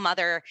 wonderful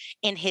mother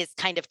in his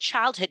kind of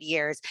childhood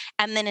years.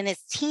 And then in his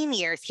teen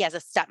years, he has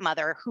a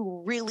stepmother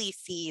who really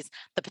sees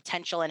the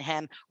potential in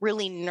him,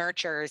 really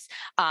nurtures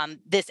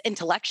this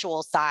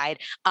intellectual side,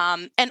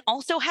 and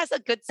also has a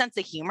good sense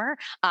of humor,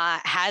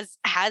 has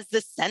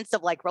this sense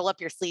of like roll up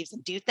your sleeves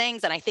and do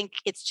things. And I think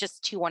it's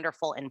just two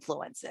wonderful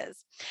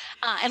influences.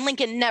 And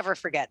Lincoln never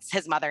forgets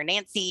his mother,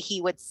 Nancy.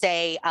 He would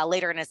say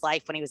later in his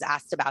life when he was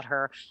asked about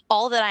her,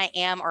 "All that I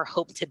am or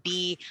hope to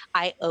be,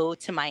 I owe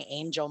to my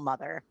angel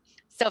mother."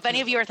 So if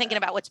any of you are thinking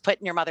about what to put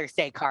in your Mother's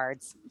Day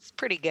cards, it's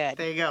pretty good.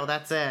 There you go.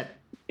 That's it.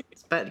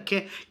 But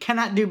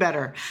cannot do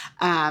better.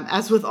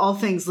 As with all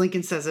things,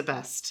 Lincoln says it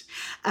best.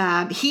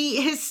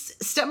 His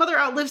stepmother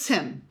outlives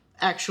him,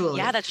 actually.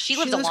 Yeah, she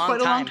lives quite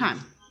a long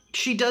time.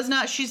 She does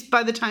not. She's,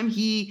 by the time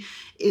he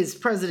is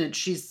president,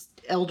 she's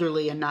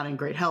elderly and not in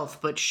great health,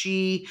 but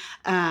she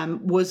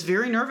was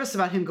very nervous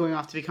about him going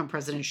off to become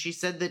president. She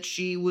said that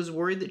she was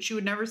worried that she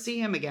would never see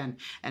him again.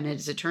 And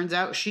as it turns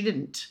out, she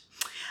didn't.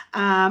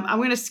 I'm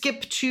going to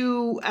skip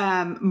to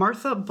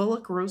Martha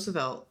Bullock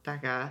Roosevelt,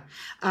 Becca.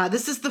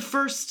 This is the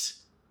first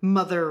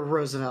Mother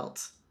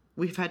Roosevelt.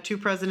 We've had two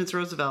Presidents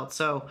Roosevelt,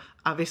 so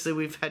obviously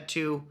we've had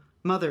two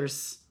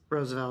Mothers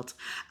Roosevelt.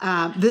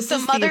 This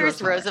is Mothers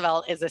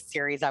Roosevelt is a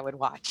series I would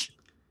watch.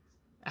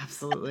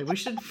 Absolutely. We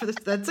should,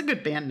 that's a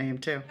good band name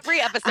too.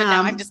 Every episode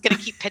now, I'm just going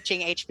to keep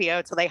pitching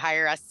HBO till they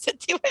hire us to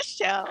do a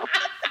show.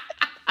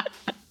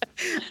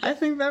 I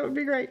think that would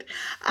be great.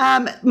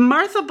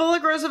 Martha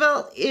Bullock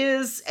Roosevelt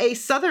is a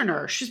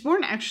Southerner. She's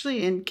born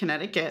actually in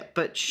Connecticut,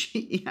 but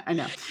I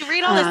know. You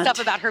read all this stuff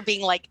about her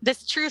being like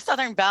this true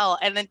Southern belle,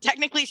 and then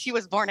technically she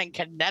was born in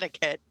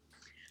Connecticut.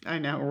 I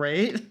know,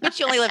 right? But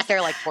she only lives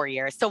there like 4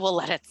 years, so we'll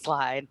let it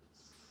slide.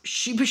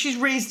 But she's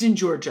raised in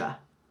Georgia.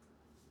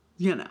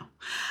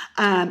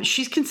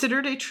 She's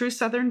considered a true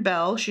Southern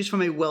belle. She's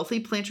from a wealthy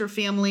planter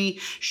family.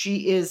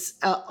 She is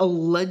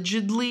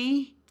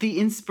allegedly the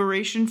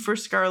inspiration for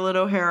Scarlett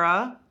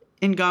O'Hara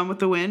in Gone with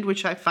the Wind,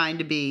 which I find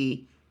to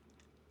be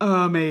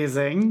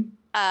amazing.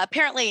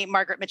 Apparently,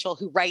 Margaret Mitchell,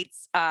 who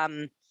writes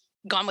Gone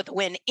with the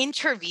Wind,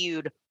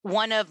 interviewed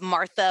one of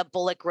Martha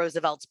Bullock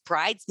Roosevelt's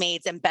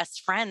bridesmaids and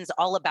best friends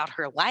all about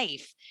her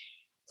life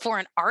for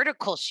an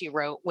article she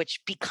wrote, which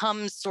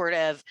becomes sort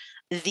of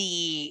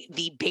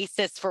the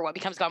basis for what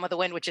becomes Gone with the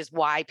Wind, which is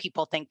why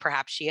people think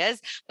perhaps she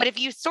is. But if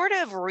you sort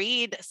of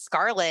read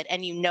Scarlett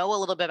and you know a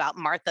little bit about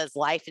Martha's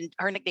life, and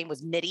her nickname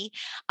was Mitty,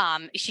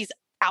 she's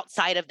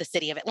outside of the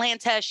city of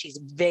Atlanta. She's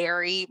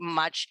very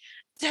much,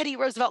 Teddy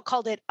Roosevelt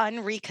called it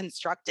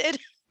unreconstructed.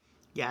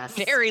 Yes.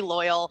 Very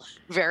loyal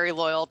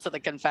to the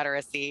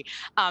Confederacy.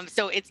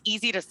 So it's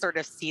easy to sort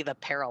of see the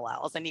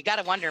parallels. And you got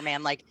to wonder,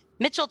 man, like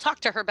Mitchell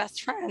talked to her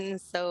best friend.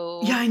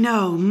 So yeah, I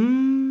know.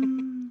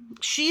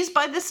 She's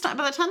by the time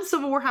the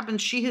Civil War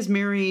happens, she has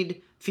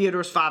married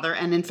Theodore's father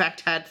and in fact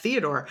had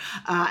Theodore.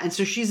 And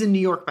so she's in New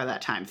York by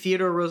that time.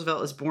 Theodore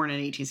Roosevelt was born in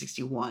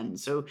 1861.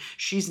 So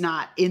she's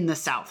not in the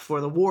South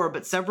for the war,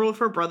 but several of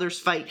her brothers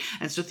fight.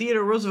 And so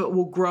Theodore Roosevelt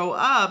will grow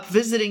up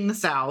visiting the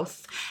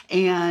South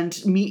and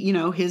meet,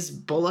 his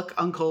Bullock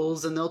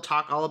uncles, and they'll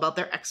talk all about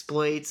their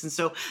exploits. And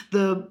so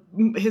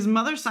his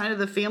mother's side of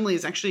the family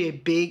is actually a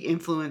big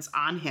influence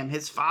on him.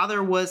 His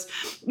father was,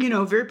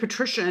 very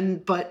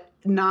patrician, but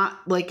not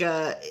like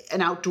an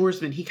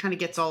outdoorsman. He kind of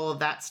gets all of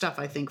that stuff,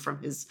 I think, from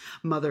his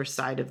mother's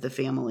side of the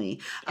family.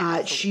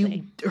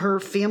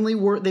 Her family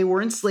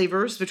were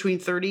enslavers, between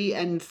 30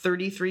 and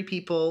 33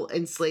 people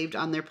enslaved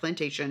on their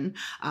plantation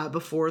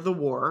before the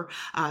war.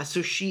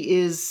 So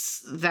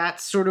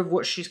that's sort of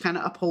what she's kind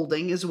of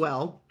upholding as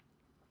well.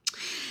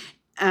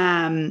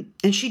 And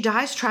she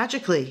dies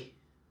tragically.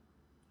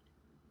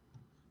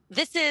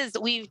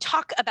 We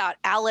talk about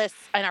Alice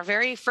in our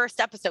very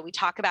first episode. We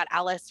talk about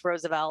Alice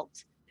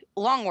Roosevelt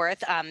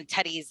Longworth,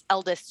 Teddy's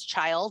eldest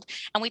child.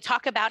 And we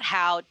talk about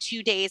how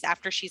 2 days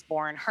after she's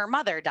born, her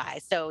mother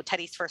dies. So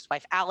Teddy's first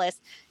wife,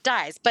 Alice,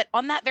 dies. But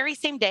on that very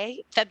same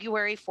day,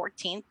 February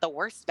 14th, the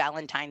worst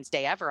Valentine's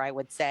Day ever, I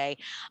would say,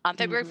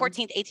 February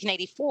 14th,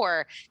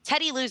 1884,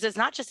 Teddy loses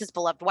not just his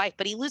beloved wife,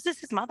 but he loses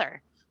his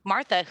mother,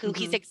 Martha, who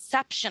he's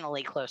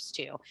exceptionally close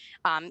to.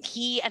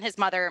 He and his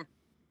mother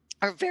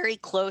are very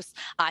close.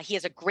 He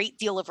has a great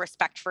deal of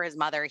respect for his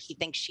mother. He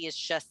thinks she is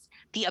just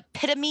the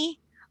epitome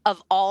of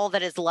all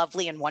that is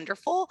lovely and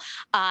wonderful.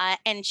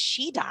 And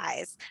she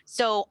dies.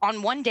 So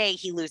on one day,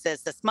 he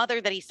loses this mother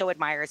that he so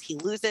admires. He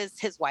loses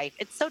his wife.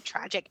 It's so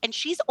tragic. And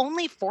she's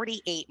only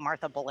 48,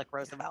 Martha Bullock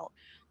Roosevelt,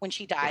 when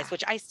she dies,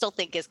 which I still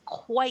think is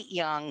quite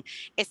young,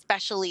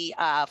 especially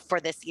for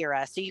this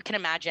era. So you can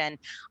imagine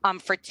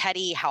for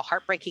Teddy, how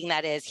heartbreaking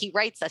that is. He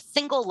writes a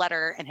single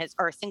letter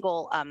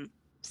single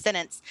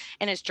sentence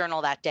in his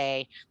journal that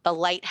day: "The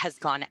light has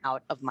gone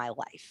out of my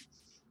life."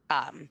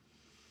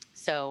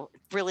 So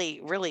really,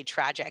 really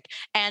tragic.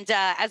 And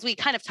as we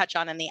kind of touch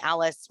on in the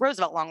Alice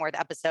Roosevelt Longworth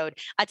episode,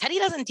 Teddy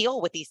doesn't deal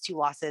with these two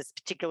losses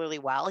particularly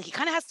well. He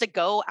kind of has to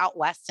go out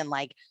west and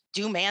like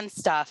do man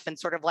stuff and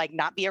sort of like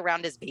not be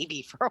around his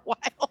baby for a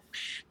while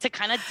to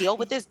kind of deal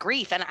with his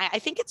grief. And I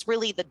think it's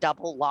really the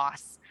double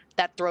loss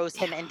that throws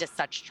him into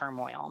such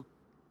turmoil.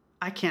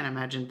 I can't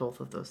imagine both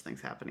of those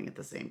things happening at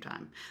the same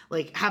time,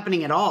 like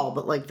happening at all,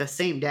 but like the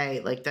same day,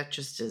 like that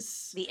just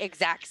is the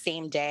exact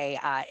same day.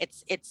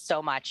 It's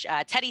so much.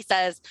 Teddy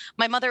says,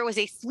 "My mother was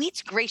a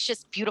sweet,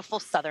 gracious, beautiful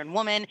Southern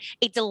woman,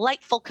 a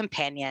delightful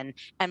companion,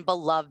 and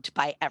beloved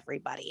by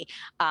everybody."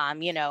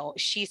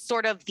 She's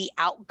sort of the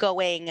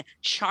outgoing,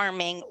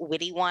 charming,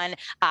 witty one.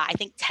 I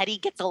think Teddy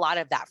gets a lot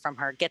of that from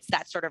her, gets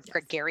that sort of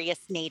gregarious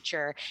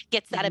nature,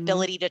 gets that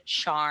ability to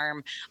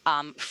charm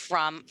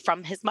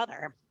from his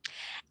mother.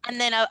 And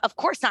then, of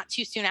course, not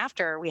too soon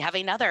after, we have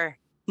another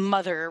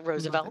Mother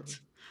Roosevelt.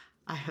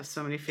 I have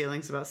so many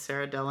feelings about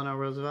Sarah Delano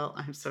Roosevelt.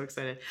 I'm so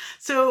excited.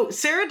 So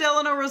Sarah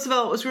Delano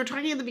Roosevelt, as we were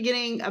talking at the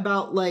beginning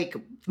about like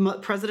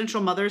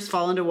presidential mothers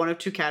fall into one of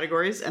two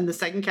categories. And the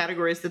second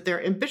category is that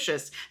they're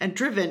ambitious and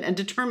driven and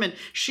determined.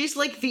 She's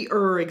like the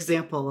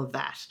example of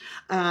that.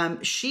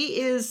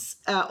 She is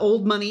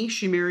old money.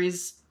 She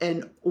marries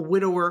a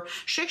widower.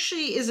 She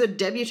actually is a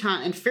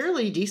debutante and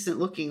fairly decent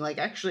looking. Like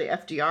actually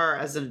FDR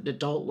as an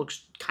adult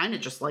looks kind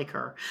of just like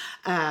her.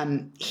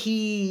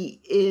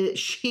 She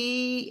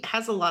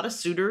has a lot of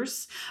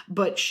suitors,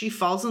 but she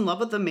falls in love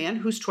with a man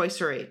who's twice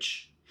her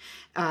age.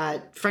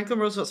 Franklin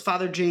Roosevelt's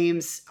father,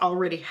 James,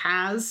 already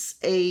has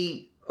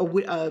he's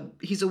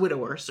a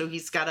widower. So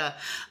he's got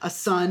a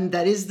son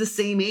that is the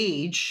same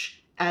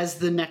age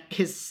as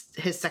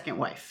his second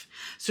wife.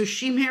 So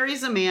she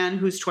marries a man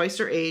who's twice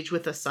her age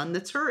with a son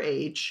that's her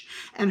age,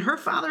 and her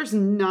father's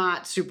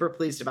not super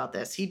pleased about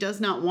this. He does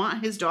not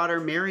want his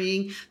daughter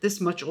marrying this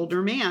much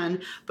older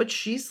man, but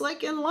she's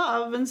like in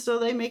love, and so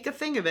they make a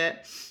thing of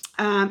it.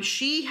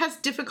 She has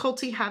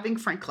difficulty having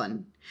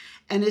Franklin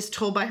and is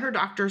told by her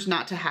doctors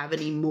not to have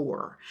any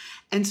more.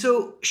 And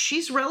so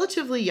she's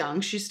relatively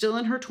young. She's still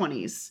in her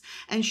 20s.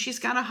 And she's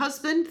got a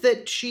husband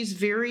that she's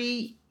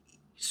very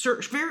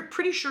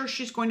pretty sure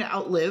she's going to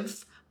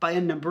outlive by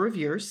a number of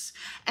years.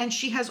 And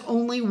she has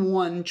only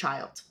one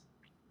child.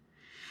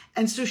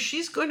 And so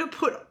she's going to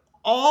put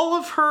all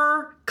of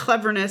her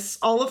cleverness,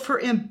 all of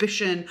her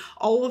ambition,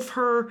 all of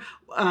her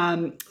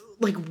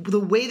like the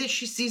way that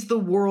she sees the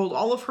world,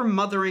 all of her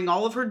mothering,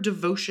 all of her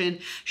devotion,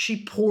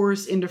 she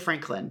pours into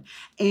Franklin.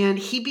 And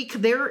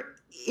they're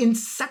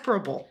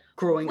inseparable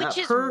growing up.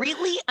 Which is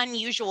really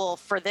unusual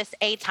for this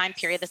time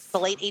period. This is the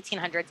late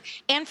 1800s,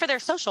 and for their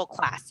social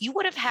class. You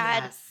would have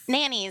had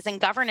nannies and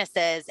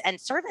governesses and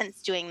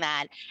servants doing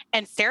that.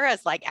 And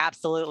Sarah's like,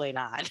 absolutely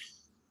not.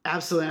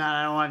 Absolutely not.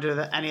 I don't want to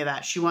do any of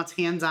that. She wants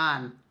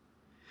hands-on.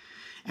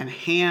 And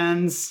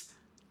hands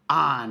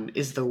on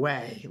is the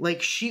way.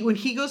 Like when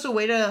he goes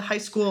away to high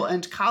school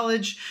and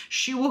college,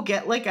 she will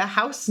get like a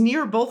house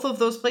near both of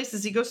those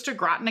places. He goes to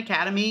Groton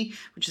Academy,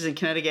 which is in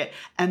Connecticut,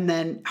 and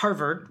then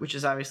Harvard, which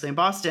is obviously in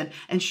Boston,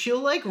 and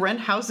she'll like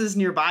rent houses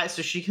nearby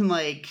so she can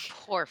like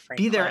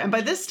be there. And by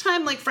this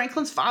time, like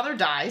Franklin's father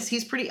dies.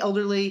 He's pretty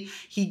elderly.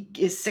 He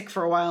is sick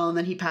for a while and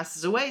then he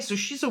passes away. So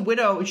she's a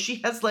widow and she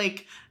has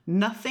like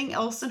nothing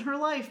else in her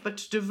life but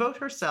to devote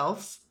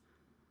herself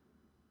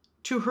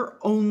to her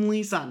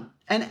only son.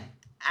 And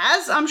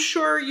as I'm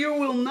sure you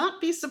will not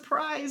be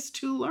surprised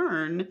to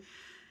learn,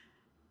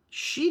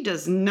 she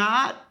does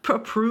not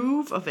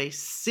approve of a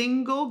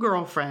single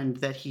girlfriend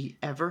that he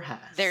ever has.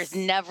 There's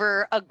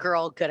never a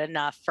girl good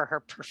enough for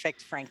her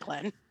perfect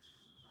Franklin.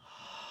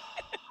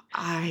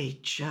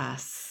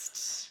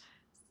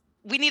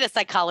 We need a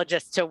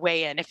psychologist to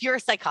weigh in. If you're a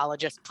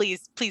psychologist,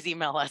 please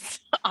email us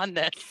on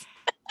this.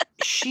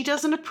 She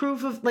doesn't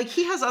approve of, like,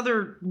 he has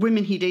other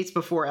women he dates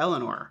before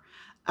Eleanor.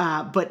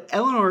 But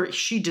Eleanor,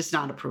 she does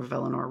not approve of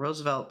Eleanor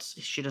Roosevelt.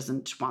 She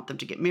doesn't want them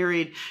to get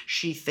married.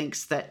 She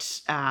thinks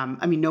that,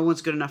 no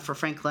one's good enough for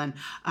Franklin.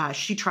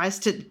 She tries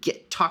to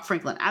talk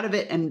Franklin out of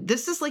it. And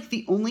this is like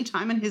the only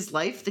time in his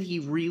life that he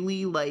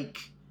really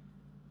like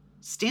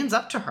stands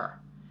up to her.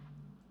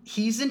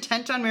 He's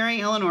intent on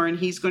marrying Eleanor and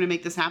he's going to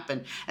make this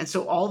happen. And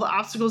so all the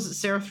obstacles that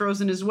Sarah throws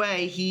in his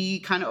way, he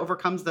kind of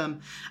overcomes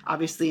them,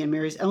 obviously, and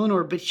marries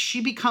Eleanor. But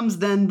she becomes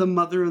then the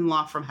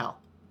mother-in-law from hell.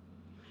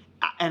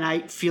 And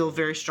I feel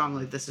very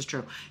strongly this is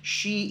true.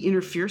 She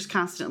interferes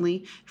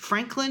constantly.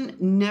 Franklin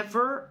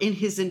never in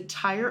his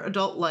entire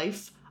adult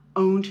life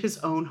owned his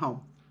own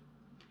home.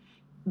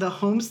 The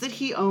homes that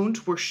he owned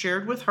were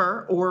shared with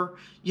her or,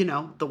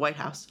 the White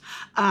House.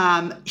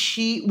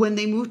 When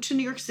they moved to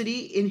New York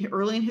City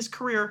early in his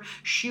career,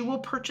 she will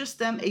purchase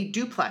them a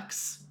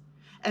duplex.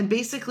 And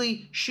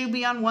basically, she'll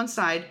be on one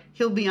side,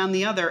 he'll be on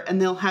the other,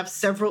 and they'll have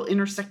several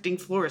intersecting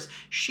floors.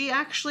 She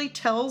actually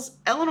tells,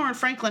 Eleanor and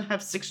Franklin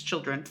have 6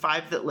 children,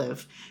 5 that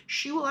live.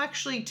 She will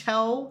actually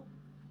tell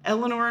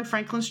Eleanor and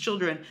Franklin's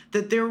children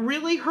that they're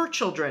really her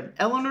children.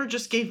 Eleanor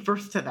just gave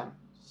birth to them.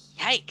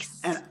 Yikes.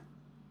 And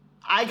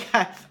I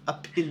have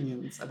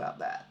opinions about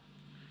that.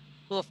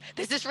 Oof.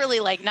 This is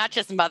really like not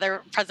just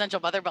presidential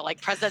mother, but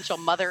like presidential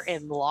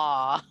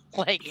mother-in-law,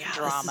 drama.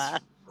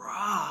 This is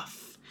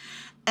rough.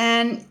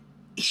 And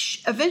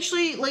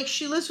eventually,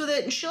 she lives with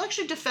it, and she'll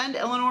actually defend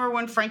Eleanor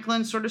when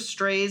Franklin sort of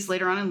strays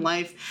later on in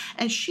life.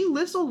 And she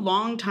lives a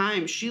long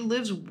time. She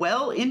lives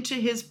well into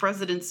his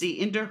presidency,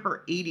 into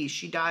her 80s.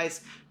 She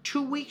dies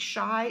 2 weeks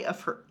shy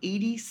of her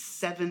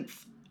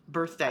 87th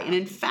birthday. And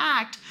in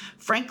fact,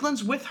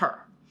 Franklin's with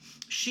her.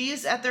 She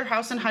is at their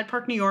house in Hyde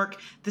Park, New York.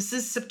 This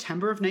is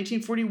September of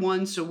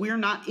 1941, so we're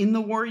not in the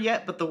war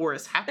yet, but the war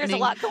is happening. There's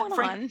a lot going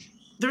on.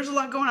 There's a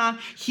lot going on.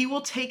 He will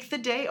take the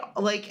day,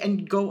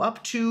 and go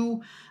up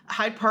to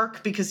Hyde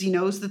Park because he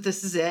knows that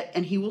this is it,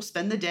 and he will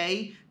spend the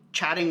day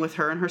chatting with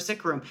her in her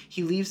sick room.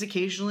 He leaves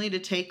occasionally to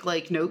take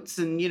notes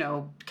and,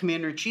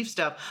 commander-in-chief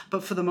stuff,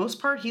 but for the most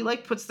part, he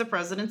puts the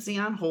presidency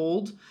on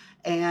hold,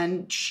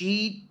 and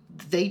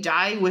they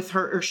die with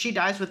her, or she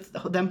dies with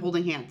them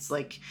holding hands.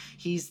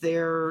 He's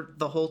there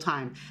the whole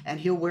time, and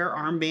he'll wear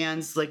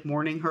armbands,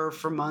 mourning her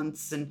for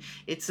months. And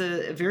it's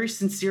a very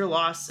sincere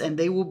loss, and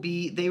they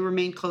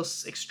remain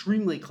close,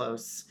 extremely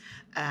close,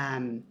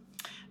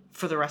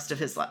 for the rest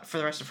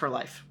of her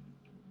life.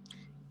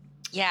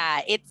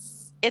 Yeah,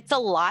 it's a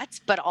lot,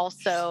 but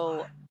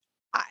also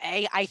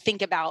I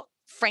think about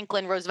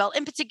Franklin Roosevelt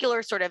in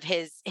particular, sort of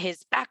his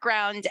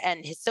background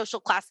and his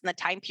social class in the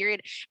time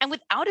period. And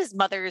without his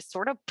mother's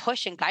sort of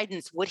push and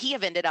guidance, would he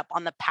have ended up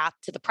on the path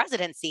to the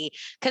presidency?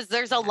 Because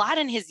there's a lot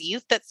in his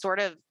youth that sort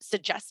of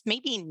suggests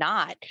maybe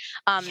not.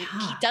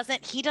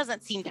 He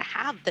doesn't seem to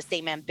have the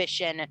same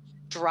ambition,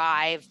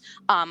 drive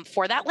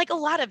for that, like a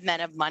lot of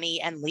men of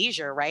money and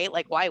leisure, right?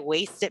 Why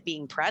waste it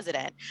being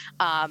president?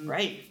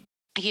 Right.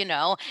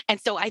 And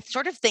so I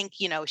sort of think,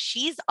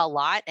 she's a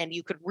lot, and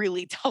you could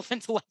really delve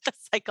into what the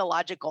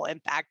psychological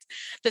impact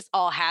this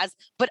all has.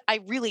 But I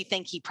really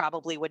think he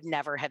probably would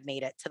never have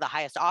made it to the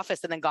highest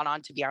office and then gone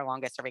on to be our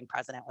longest serving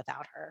president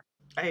without her.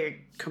 I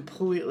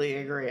completely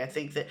agree. I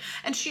think that,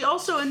 and she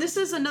also, and this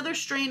is another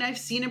strain I've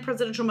seen in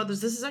presidential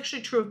mothers. This is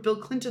actually true of Bill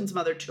Clinton's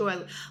mother, too.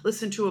 I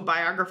listened to a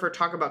biographer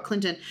talk about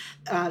Clinton.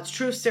 It's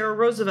true of Sarah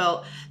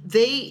Roosevelt.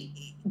 They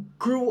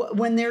grew,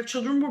 when their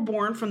children were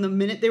born, from the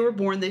minute they were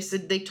born, they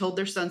said they told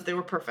their sons they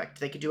were perfect.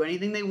 They could do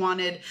anything they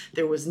wanted.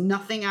 There was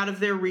nothing out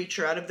of their reach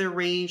or out of their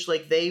range.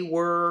 Like, they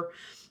were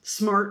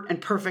smart and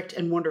perfect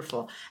and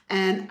wonderful.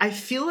 And I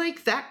feel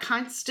like that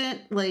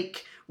constant,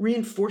 like,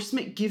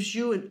 reinforcement gives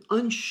you an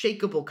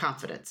unshakable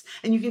confidence.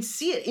 And you can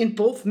see it in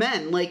both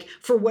men. Like,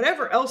 for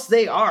whatever else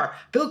they are,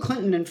 Bill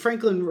Clinton and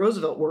Franklin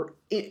Roosevelt were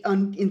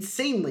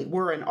insanely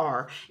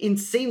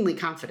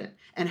confident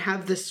and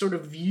have this sort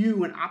of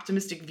view, an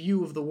optimistic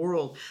view of the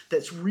world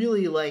that's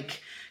really,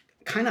 like,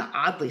 kind of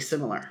oddly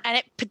similar. And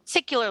it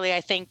particularly, I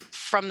think,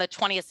 from the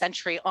 20th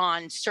century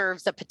on,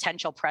 serves a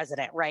potential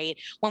president, right?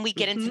 When we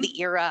get into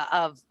the era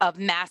of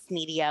mass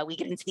media, we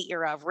get into the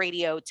era of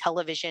radio,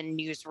 television,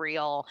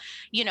 newsreel,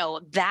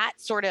 that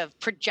sort of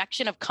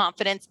projection of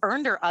confidence,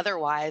 earned or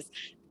otherwise,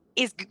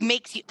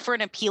 makes you for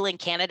an appealing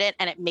candidate,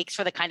 and it makes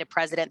for the kind of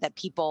president that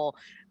people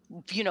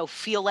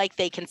feel like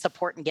they can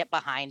support and get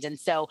behind. And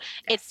so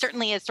it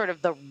certainly is sort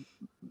of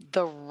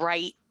the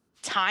right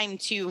time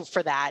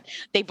for that.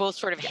 They both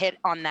sort of hit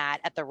on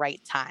that at the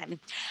right time.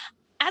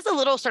 As a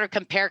little sort of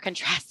compare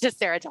contrast to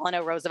Sarah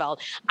Delano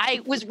Roosevelt,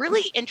 I was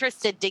really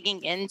interested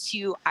digging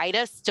into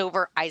Ida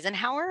Stover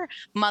Eisenhower,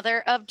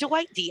 mother of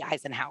Dwight D.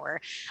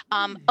 Eisenhower,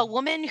 a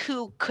woman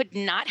who could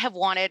not have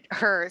wanted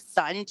her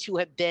son to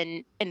have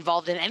been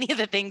involved in any of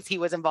the things he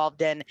was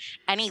involved in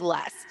any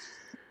less.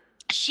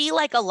 She,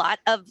 like a lot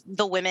of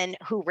the women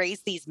who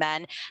raised these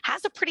men,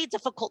 has a pretty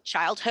difficult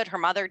childhood. Her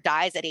mother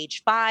dies at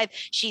age 5.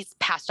 She's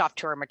passed off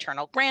to her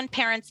maternal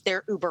grandparents.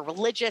 They're uber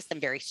religious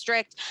and very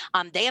strict.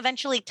 They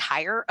eventually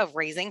tire of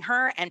raising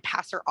her and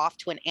pass her off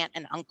to an aunt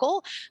and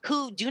uncle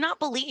who do not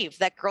believe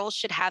that girls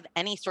should have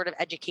any sort of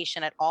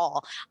education at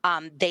all.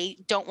 They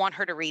don't want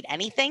her to read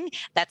anything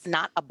that's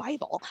not a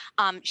Bible.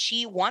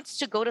 She wants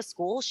to go to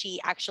school. She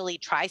actually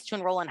tries to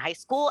enroll in high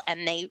school,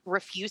 and they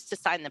refuse to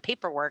sign the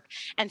paperwork.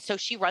 And so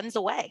she runs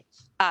away.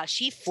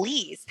 She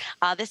flees.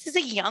 This is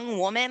a young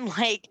woman,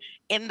 like,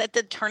 in the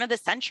turn of the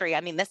century.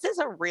 I mean, this is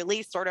a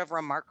really sort of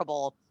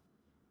remarkable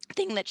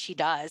thing that she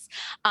does.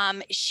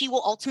 She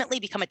will ultimately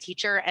become a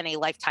teacher and a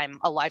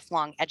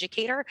lifelong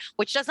educator,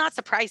 which does not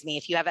surprise me.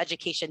 If you have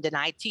education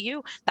denied to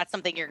you, that's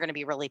something you're going to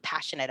be really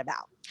passionate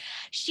about.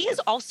 She is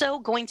also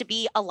going to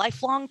be a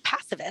lifelong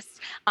pacifist,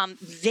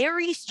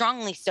 very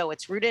strongly so.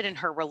 It's rooted in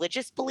her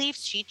religious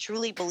beliefs. She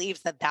truly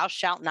believes that thou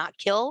shalt not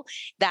kill.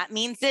 That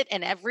means it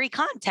in every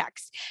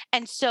context.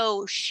 And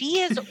so she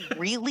is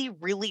really,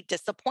 really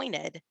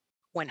disappointed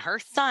when her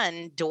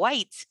son,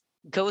 Dwight,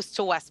 goes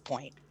to West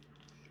Point.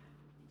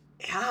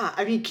 Yeah,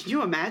 I mean, can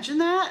you imagine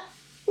that?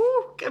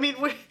 Ooh, I mean,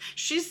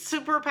 she's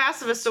super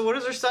pacifist. So what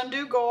does her son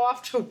do? Go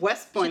off to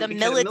West Point, to the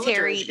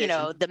military,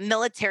 the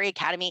military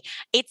academy.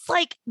 It's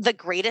like the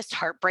greatest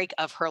heartbreak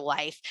of her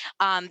life.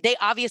 They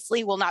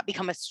obviously will not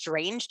become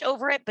estranged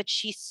over it, but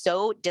she's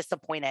so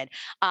disappointed.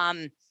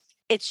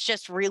 It's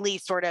just really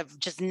sort of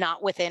just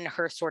not within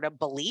her sort of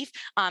belief.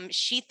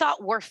 She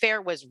thought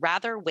warfare was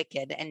rather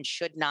wicked and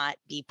should not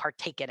be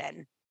partaken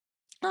in.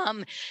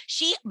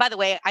 She, by the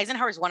way,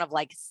 Eisenhower is one of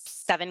like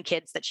 7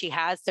 kids that she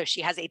has. So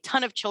she has a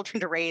ton of children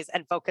to raise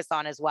and focus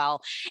on as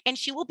well. And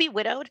she will be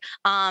widowed.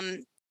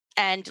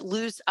 And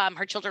lose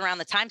her children around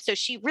the time. So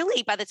she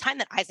really, by the time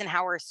that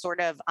Eisenhower sort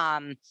of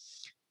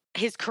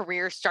his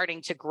career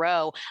starting to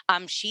grow,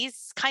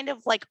 she's kind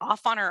of like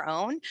off on her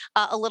own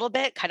a little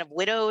bit, kind of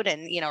widowed,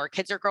 and her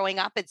kids are growing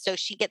up. And so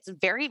she gets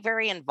very,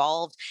 very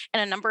involved in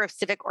a number of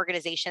civic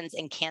organizations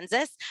in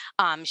Kansas.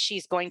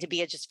 She's going to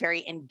be a just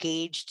very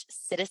engaged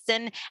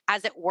citizen,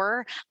 as it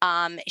were.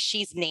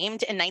 She's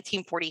named in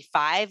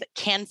 1945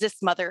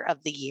 Kansas Mother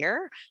of the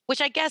Year,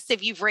 which I guess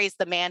if you've raised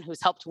the man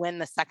who's helped win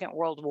the Second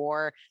World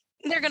War,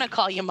 they're going to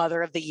call you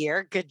Mother of the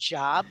Year. Good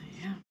job.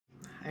 Yeah,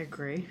 I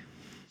agree.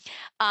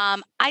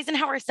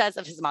 Eisenhower says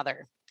of his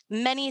mother,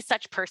 many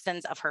such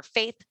persons of her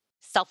faith,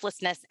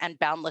 selflessness, and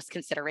boundless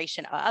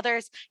consideration of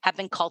others have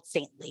been called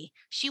saintly.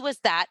 She was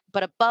that,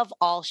 but above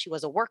all, she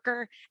was a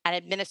worker, an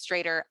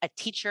administrator, a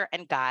teacher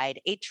and guide,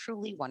 a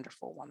truly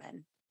wonderful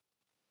woman.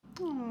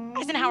 Aww,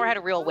 Eisenhower had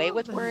a real way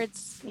with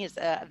words. He's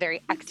a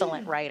very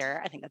excellent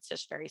writer. I think that's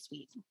just very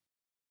sweet.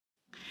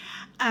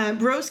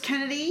 Rose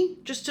Kennedy,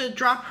 just to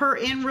drop her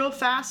in real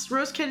fast.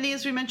 Rose Kennedy,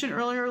 as we mentioned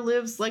earlier,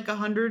 lives like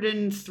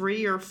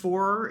 103 or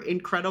 4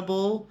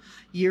 incredible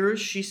years.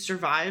 She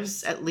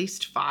survives at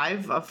least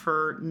 5 of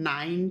her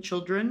 9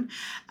 children,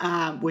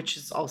 which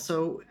is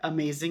also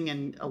amazing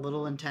and a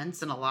little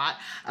intense and a lot.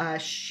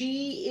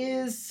 She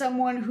is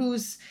someone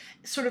whose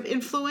sort of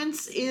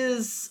influence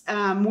is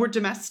more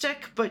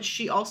domestic, but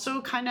she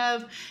also kind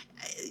of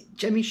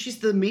I mean, she's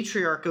the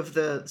matriarch of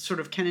the sort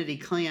of Kennedy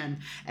clan,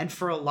 and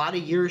for a lot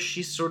of years,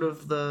 she's sort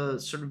of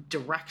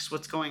directs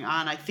what's going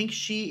on. I think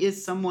she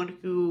is someone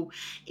who,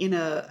 in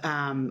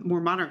a more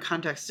modern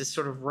context, is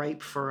sort of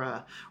ripe for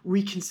a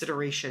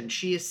reconsideration.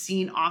 She is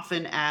seen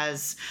often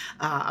as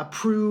a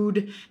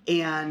prude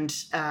and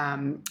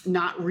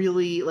not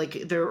really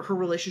like her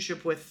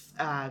relationship with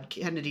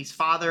Kennedy's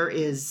father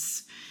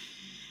is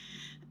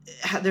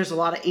there's a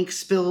lot of ink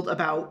spilled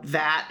about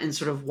that and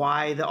sort of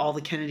why all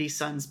the Kennedy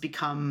sons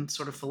become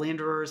sort of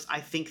philanderers. I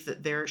think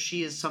that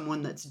she is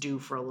someone that's due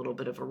for a little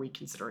bit of a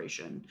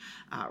reconsideration,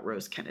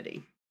 Rose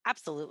Kennedy.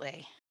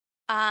 Absolutely.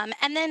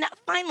 And then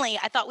finally,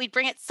 I thought we'd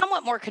bring it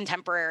somewhat more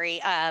contemporary.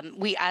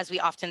 As we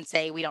often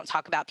say, we don't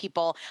talk about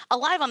people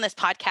alive on this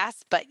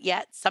podcast, but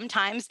yet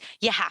sometimes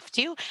you have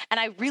to. And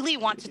I really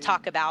want to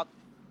talk about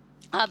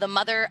the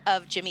mother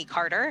of Jimmy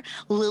Carter,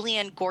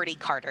 Lillian Gordy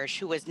Carter,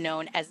 who was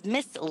known as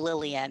Miss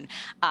Lillian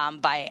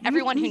by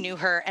everyone who knew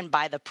her and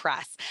by the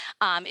press.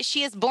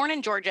 She is born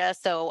in Georgia,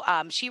 so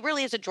she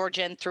really is a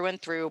Georgian through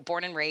and through,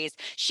 born and raised.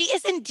 She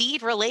is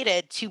indeed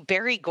related to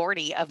Berry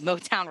Gordy of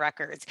Motown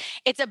Records.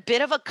 It's a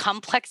bit of a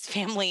complex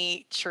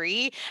family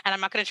tree, and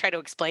I'm not going to try to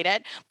explain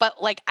it,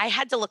 but like I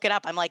had to look it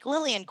up. I'm like,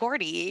 Lillian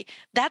Gordy,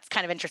 that's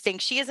kind of interesting.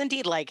 She is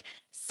indeed like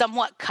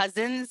somewhat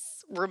cousins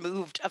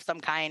removed of some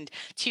kind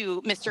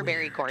to Mr.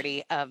 Berry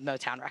Gordy of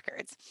Motown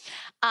Records.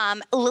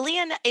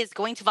 Lillian is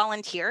going to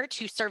volunteer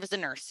to serve as a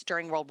nurse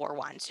during World War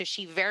I. So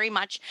she very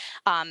much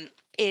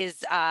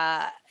is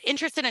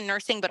interested in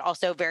nursing, but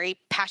also very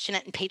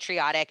passionate and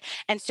patriotic.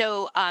 And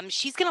so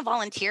she's going to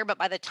volunteer, but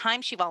by the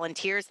time she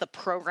volunteers, the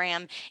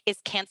program is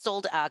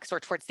canceled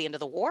sort of towards the end of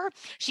the war.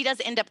 She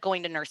does end up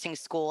going to nursing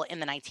school in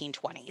the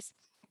 1920s.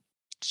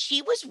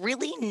 She was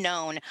really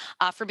known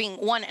for being,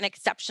 one, an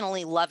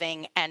exceptionally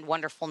loving and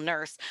wonderful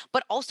nurse,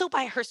 but also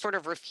by her sort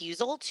of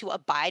refusal to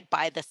abide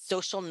by the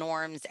social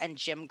norms and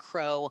Jim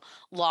Crow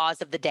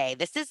laws of the day.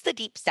 This is the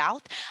Deep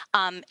South.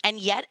 And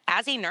yet,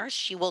 as a nurse,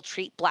 she will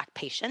treat Black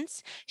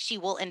patients. She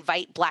will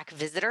invite Black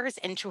visitors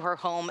into her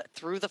home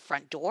through the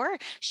front door.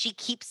 She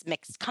keeps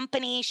mixed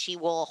company. She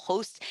will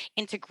host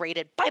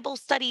integrated Bible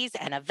studies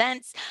and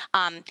events.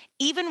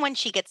 Even when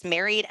she gets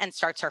married and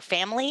starts her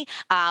family,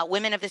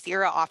 women of this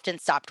era often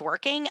stopped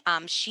working.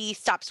 She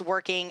stops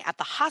working at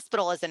the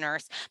hospital as a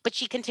nurse, but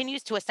she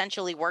continues to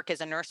essentially work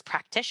as a nurse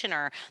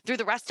practitioner through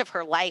the rest of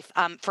her life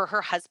for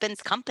her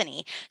husband's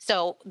company.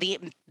 So the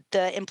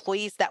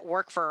employees that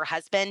work for her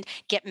husband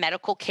get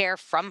medical care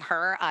from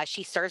her.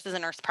 She serves as a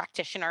nurse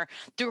practitioner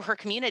through her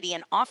community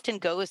and often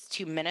goes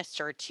to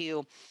minister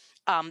to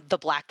the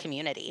Black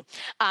community.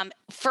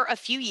 For a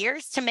few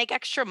years to make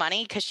extra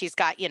money, because she's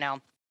got,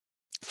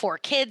 4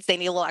 kids, they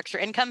need a little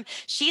extra income.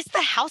 She's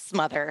the house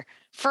mother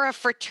for a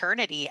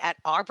fraternity at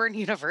Auburn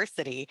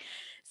University.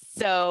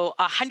 So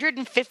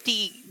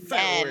 150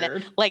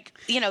 men,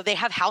 they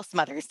have house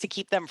mothers to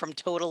keep them from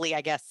totally,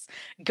 I guess,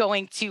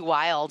 going too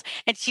wild.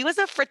 And she was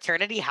a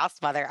fraternity house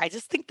mother. I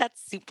just think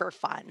that's super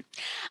fun.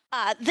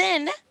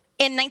 Then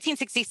in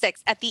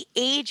 1966, at the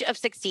age of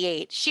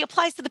 68, she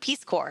applies to the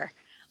Peace Corps,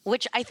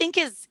 which I think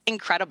is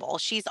incredible.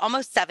 She's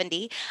almost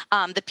 70.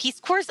 The Peace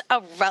Corps is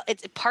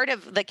it's part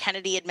of the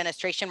Kennedy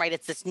administration, right?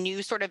 It's this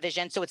new sort of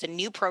vision. So it's a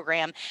new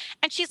program.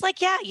 And she's like,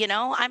 yeah,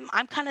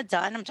 I'm kind of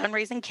done. I'm done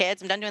raising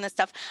kids. I'm done doing this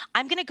stuff.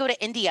 I'm going to go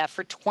to India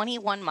for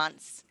 21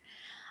 months.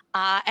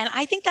 And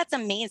I think that's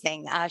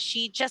amazing.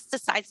 She just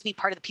decides to be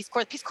part of the Peace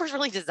Corps. The Peace Corps is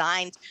really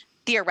designed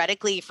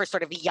theoretically for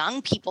sort of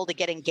young people to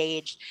get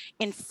engaged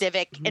in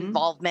civic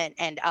involvement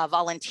and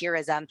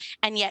volunteerism.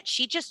 And yet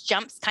she just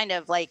jumps kind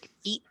of like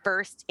feet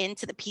first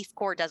into the Peace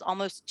Corps, does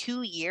almost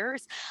 2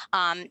 years.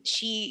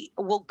 She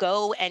will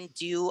go and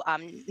do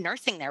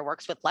nursing there,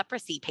 works with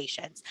leprosy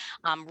patients,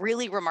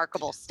 really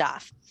remarkable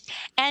stuff.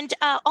 And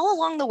all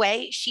along the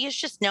way, she is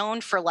just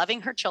known for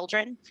loving her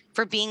children,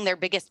 for being their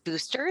biggest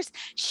boosters.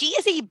 She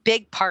is a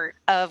big part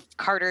of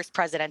Carter's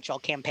presidential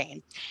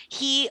campaign.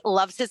 He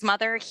loves his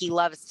mother. He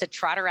loves to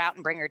trot her out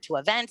and bring her to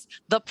events.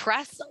 The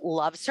press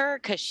loves her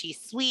because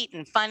she's sweet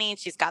and funny.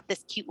 She's got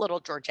this cute little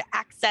Georgia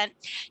accent.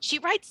 She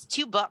writes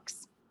 2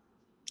 books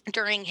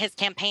during his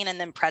campaign and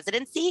then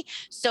presidency.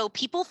 So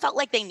people felt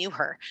like they knew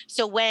her.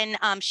 So when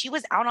she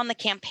was out on the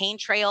campaign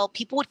trail,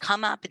 people would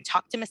come up and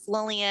talk to Miss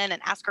Lillian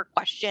and ask her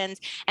questions,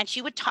 and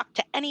she would talk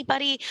to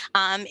anybody.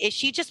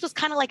 She just was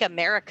kind of like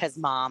America's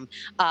mom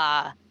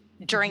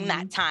during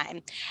that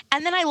time.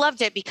 And then I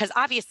loved it because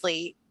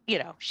obviously,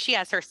 she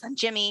has her son,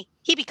 Jimmy.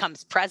 He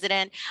becomes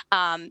president.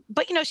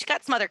 But, she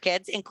got some other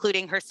kids,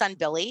 including her son,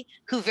 Billy,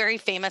 who very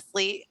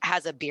famously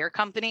has a beer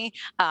company.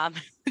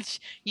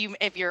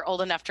 If you're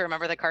old enough to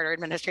remember the Carter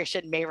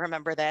administration, may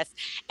remember this.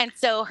 And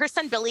so her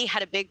son, Billy,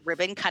 had a big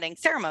ribbon cutting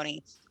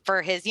ceremony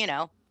for his,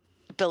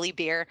 Billy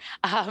Beer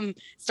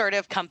sort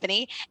of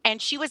company. And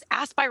she was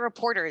asked by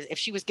reporters if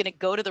she was going to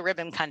go to the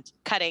ribbon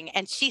cutting.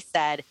 And she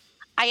said,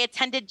 I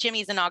attended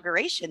Jimmy's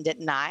inauguration,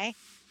 didn't I?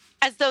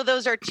 As though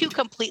those are 2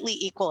 completely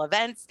equal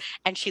events,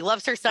 and she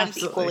loves her sons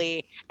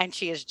equally, and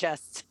she is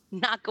just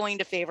not going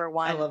to favor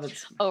one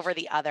over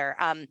the other.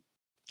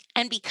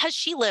 And because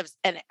she lives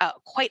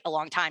quite a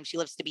long time, she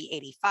lives to be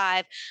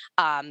 85.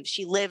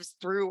 She lives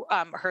through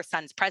her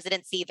son's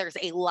presidency. There's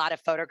a lot of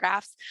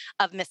photographs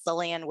of Miss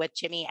Lillian with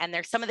Jimmy, and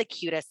they're some of the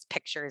cutest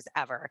pictures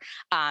ever.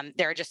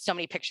 There are just so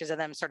many pictures of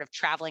them sort of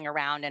traveling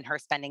around and her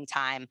spending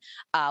time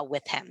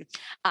with him.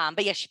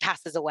 But yeah, she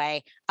passes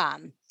away.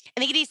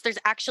 In the 80s, there's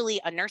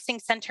actually a nursing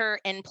center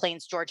in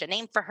Plains, Georgia,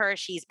 named for her.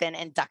 She's been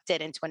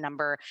inducted into a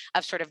number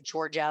of sort of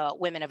Georgia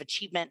Women of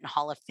Achievement and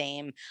Hall of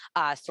Fame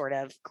sort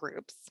of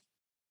groups.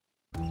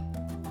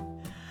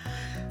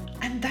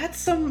 And that's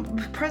some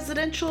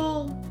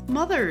presidential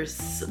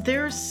mothers.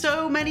 There's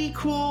so many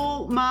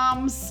cool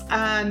moms,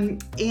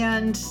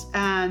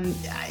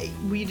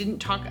 we didn't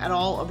talk at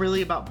all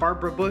really about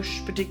Barbara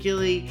Bush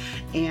particularly,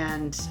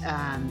 and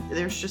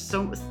there's just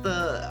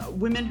the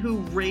women who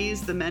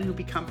raise the men who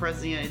become president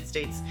of the United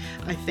States,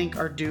 I think,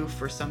 are due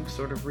for some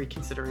sort of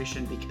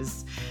reconsideration,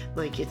 because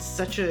like it's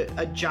such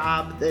a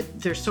job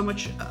that there's so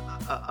much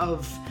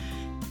of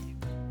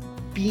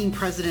being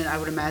president, I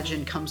would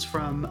imagine, comes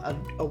from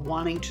a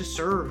wanting to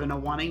serve and a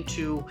wanting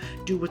to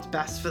do what's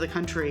best for the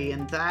country.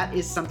 And that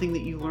is something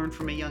that you learn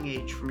from a young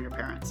age from your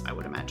parents, I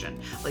would imagine,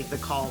 like the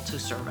call to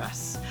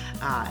service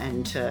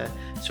and to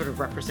sort of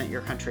represent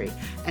your country.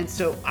 And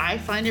so I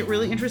find it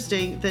really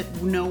interesting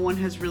that no one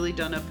has really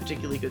done a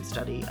particularly good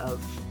study of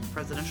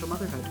presidential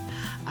motherhood.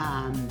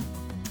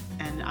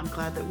 And I'm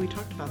glad that we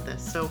talked about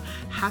this. So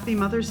happy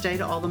Mother's Day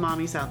to all the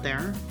mommies out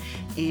there.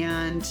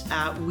 And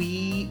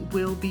we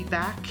will be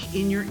back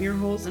in your ear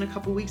holes in a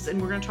couple weeks, and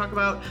we're going to talk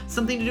about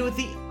something to do with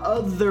the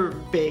other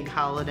big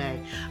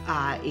holiday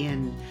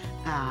in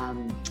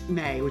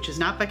May, which is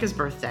not Becca's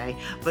birthday,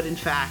 but in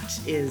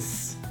fact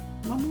is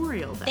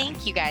Memorial Day.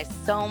 Thank you guys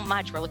so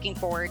much. We're looking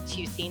forward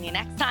to seeing you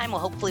next time. Well,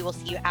 hopefully we'll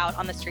see you out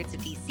on the streets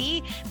of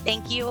DC.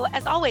 Thank you.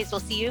 As always,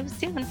 we'll see you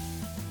soon.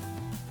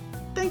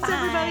 Thanks, Bye.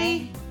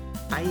 everybody.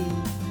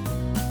 Bye.